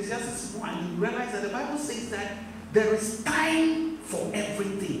Ecclesiastes 1, you realize that the Bible says that there is time for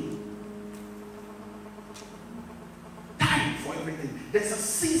everything. Time for everything. There's a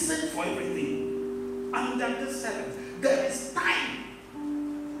season for everything. Under the heavens, there is time.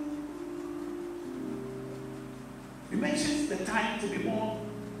 He mentions the time to be born,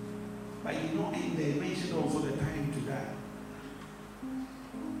 but you know, and they mentioned also the time to die.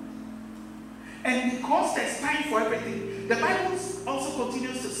 And because there's time for everything, the Bible also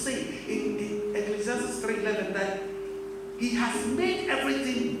continues to say in Ecclesiastes 3:11 that He has made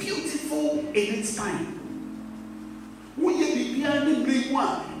everything beautiful in its time.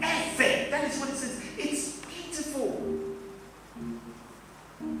 That is what it says. It's beautiful.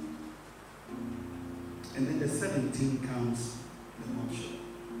 And then the 17 comes the nutshell.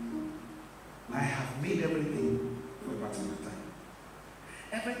 I have made everything for a particular time.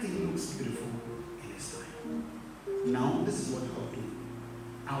 Everything looks beautiful in its time. Now, this is what I'll do.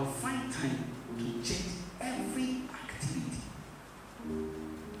 I'll find time to check every activity.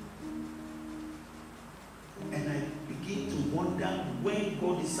 And I begin to wonder when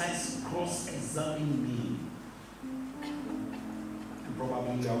God decides to cross-examine me. And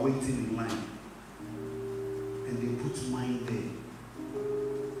probably you are waiting in line. And they put mine there.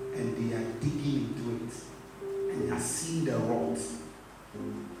 And they are digging into it. And they are seeing the rot.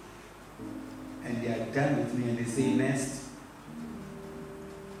 And they are done with me and they say, next.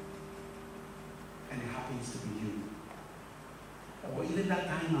 And it happens to be you. Or even that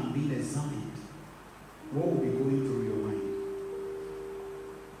time I'm being examined, what will be going through your mind?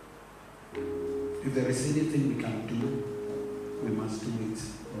 If there is anything we can do, we must do it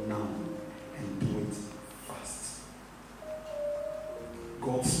now and do it fast.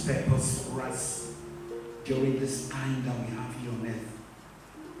 God's purpose for us during this time that we have here on earth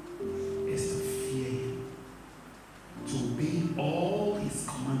is to fear Him, to obey all His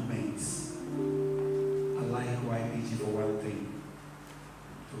commandments. I like YPG for one thing,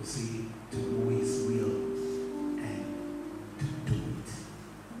 to see, to know His will and to do it.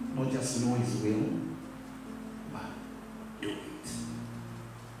 Not just know His will, but do it.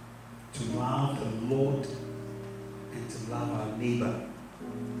 To love the Lord and to love our neighbor,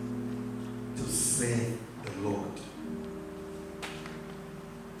 to serve the Lord.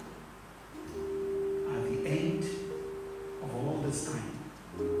 At the end of all this time,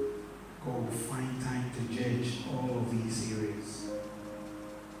 God will find time to judge all of these areas.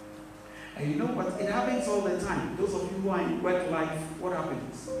 And you know what? It happens all the time. Those of you who are in work life, what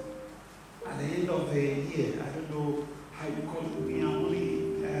happens? At the end of the year, I don't know how you call it, we are only,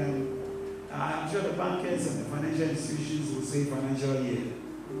 I'm sure the bankers and the financial institutions will say financial year.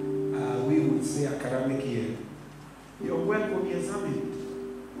 We would say academic year. Your work will be examined.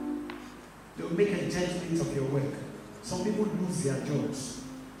 They will make a judgment of your work. Some people lose their jobs.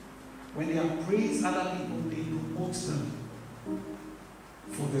 When they appraise other people, they promote them.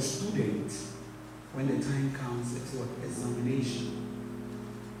 For the student, when the time comes, it's what? Examination.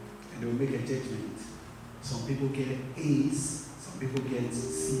 And they will make a judgment. Some people get A's, some people get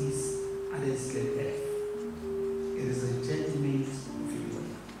C's, others get F. It is a judgment of your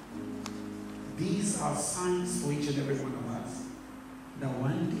work. These are signs for each and every one of us that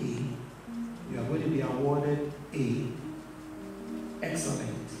one day you are going to be awarded A,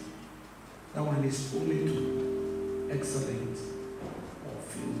 excellent. That one is only 2, excellent.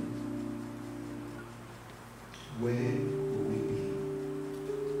 Where will we be?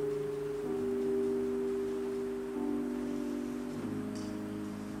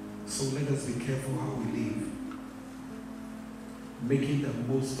 So let us be careful how we live, making the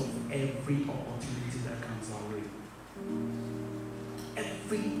most of every opportunity that comes our way.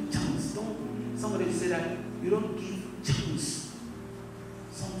 Every chance. Don't somebody say that you don't give chance.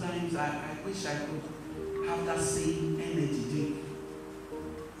 Sometimes I wish I could have that same energy.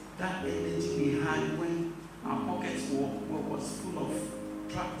 That energy we had when our pockets was full of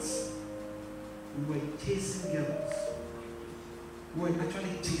tracts. We were chasing girls. We were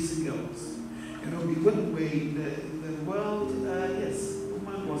actually chasing girls. When we the world, yes,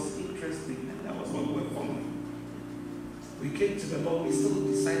 woman was interesting, and that was what we were following. We came to the Lord, we still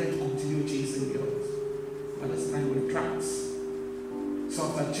decided to continue chasing girls. But this time with tracks. So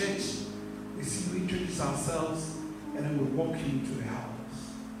after church, we simply introduce ourselves and then we walk into the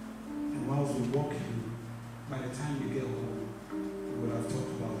house. And whilst we walk in, by the time we get home, we would have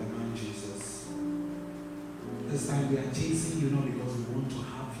talked about the man Jesus. This time we are chasing you not because we want to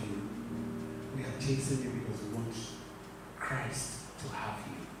have you. We are chasing you because we want Christ to have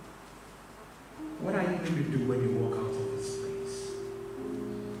you. What are you going to do when you walk out of this place?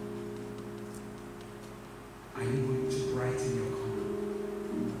 Are you going to brighten your corner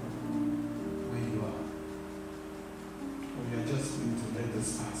where you are? Or you are just going to let this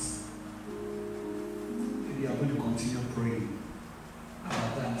pass? Maybe you are going to continue praying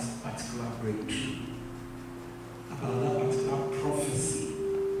about that particular breakthrough, about that particular prophecy.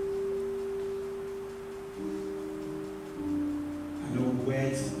 I know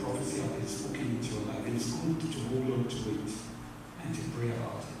words of prophecy have been spoken into your life. It's good to hold on to it and to pray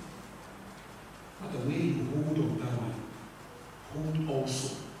about it. But the way you hold on that one, hold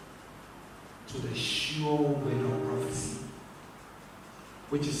also to the sure word of prophecy,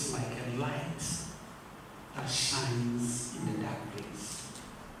 which is like a light that shines in the dark place.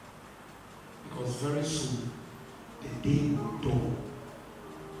 Because very soon, the day will dawn,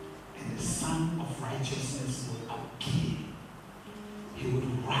 and the Son of Righteousness will appear. He will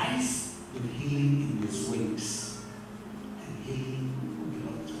rise with healing in his wings.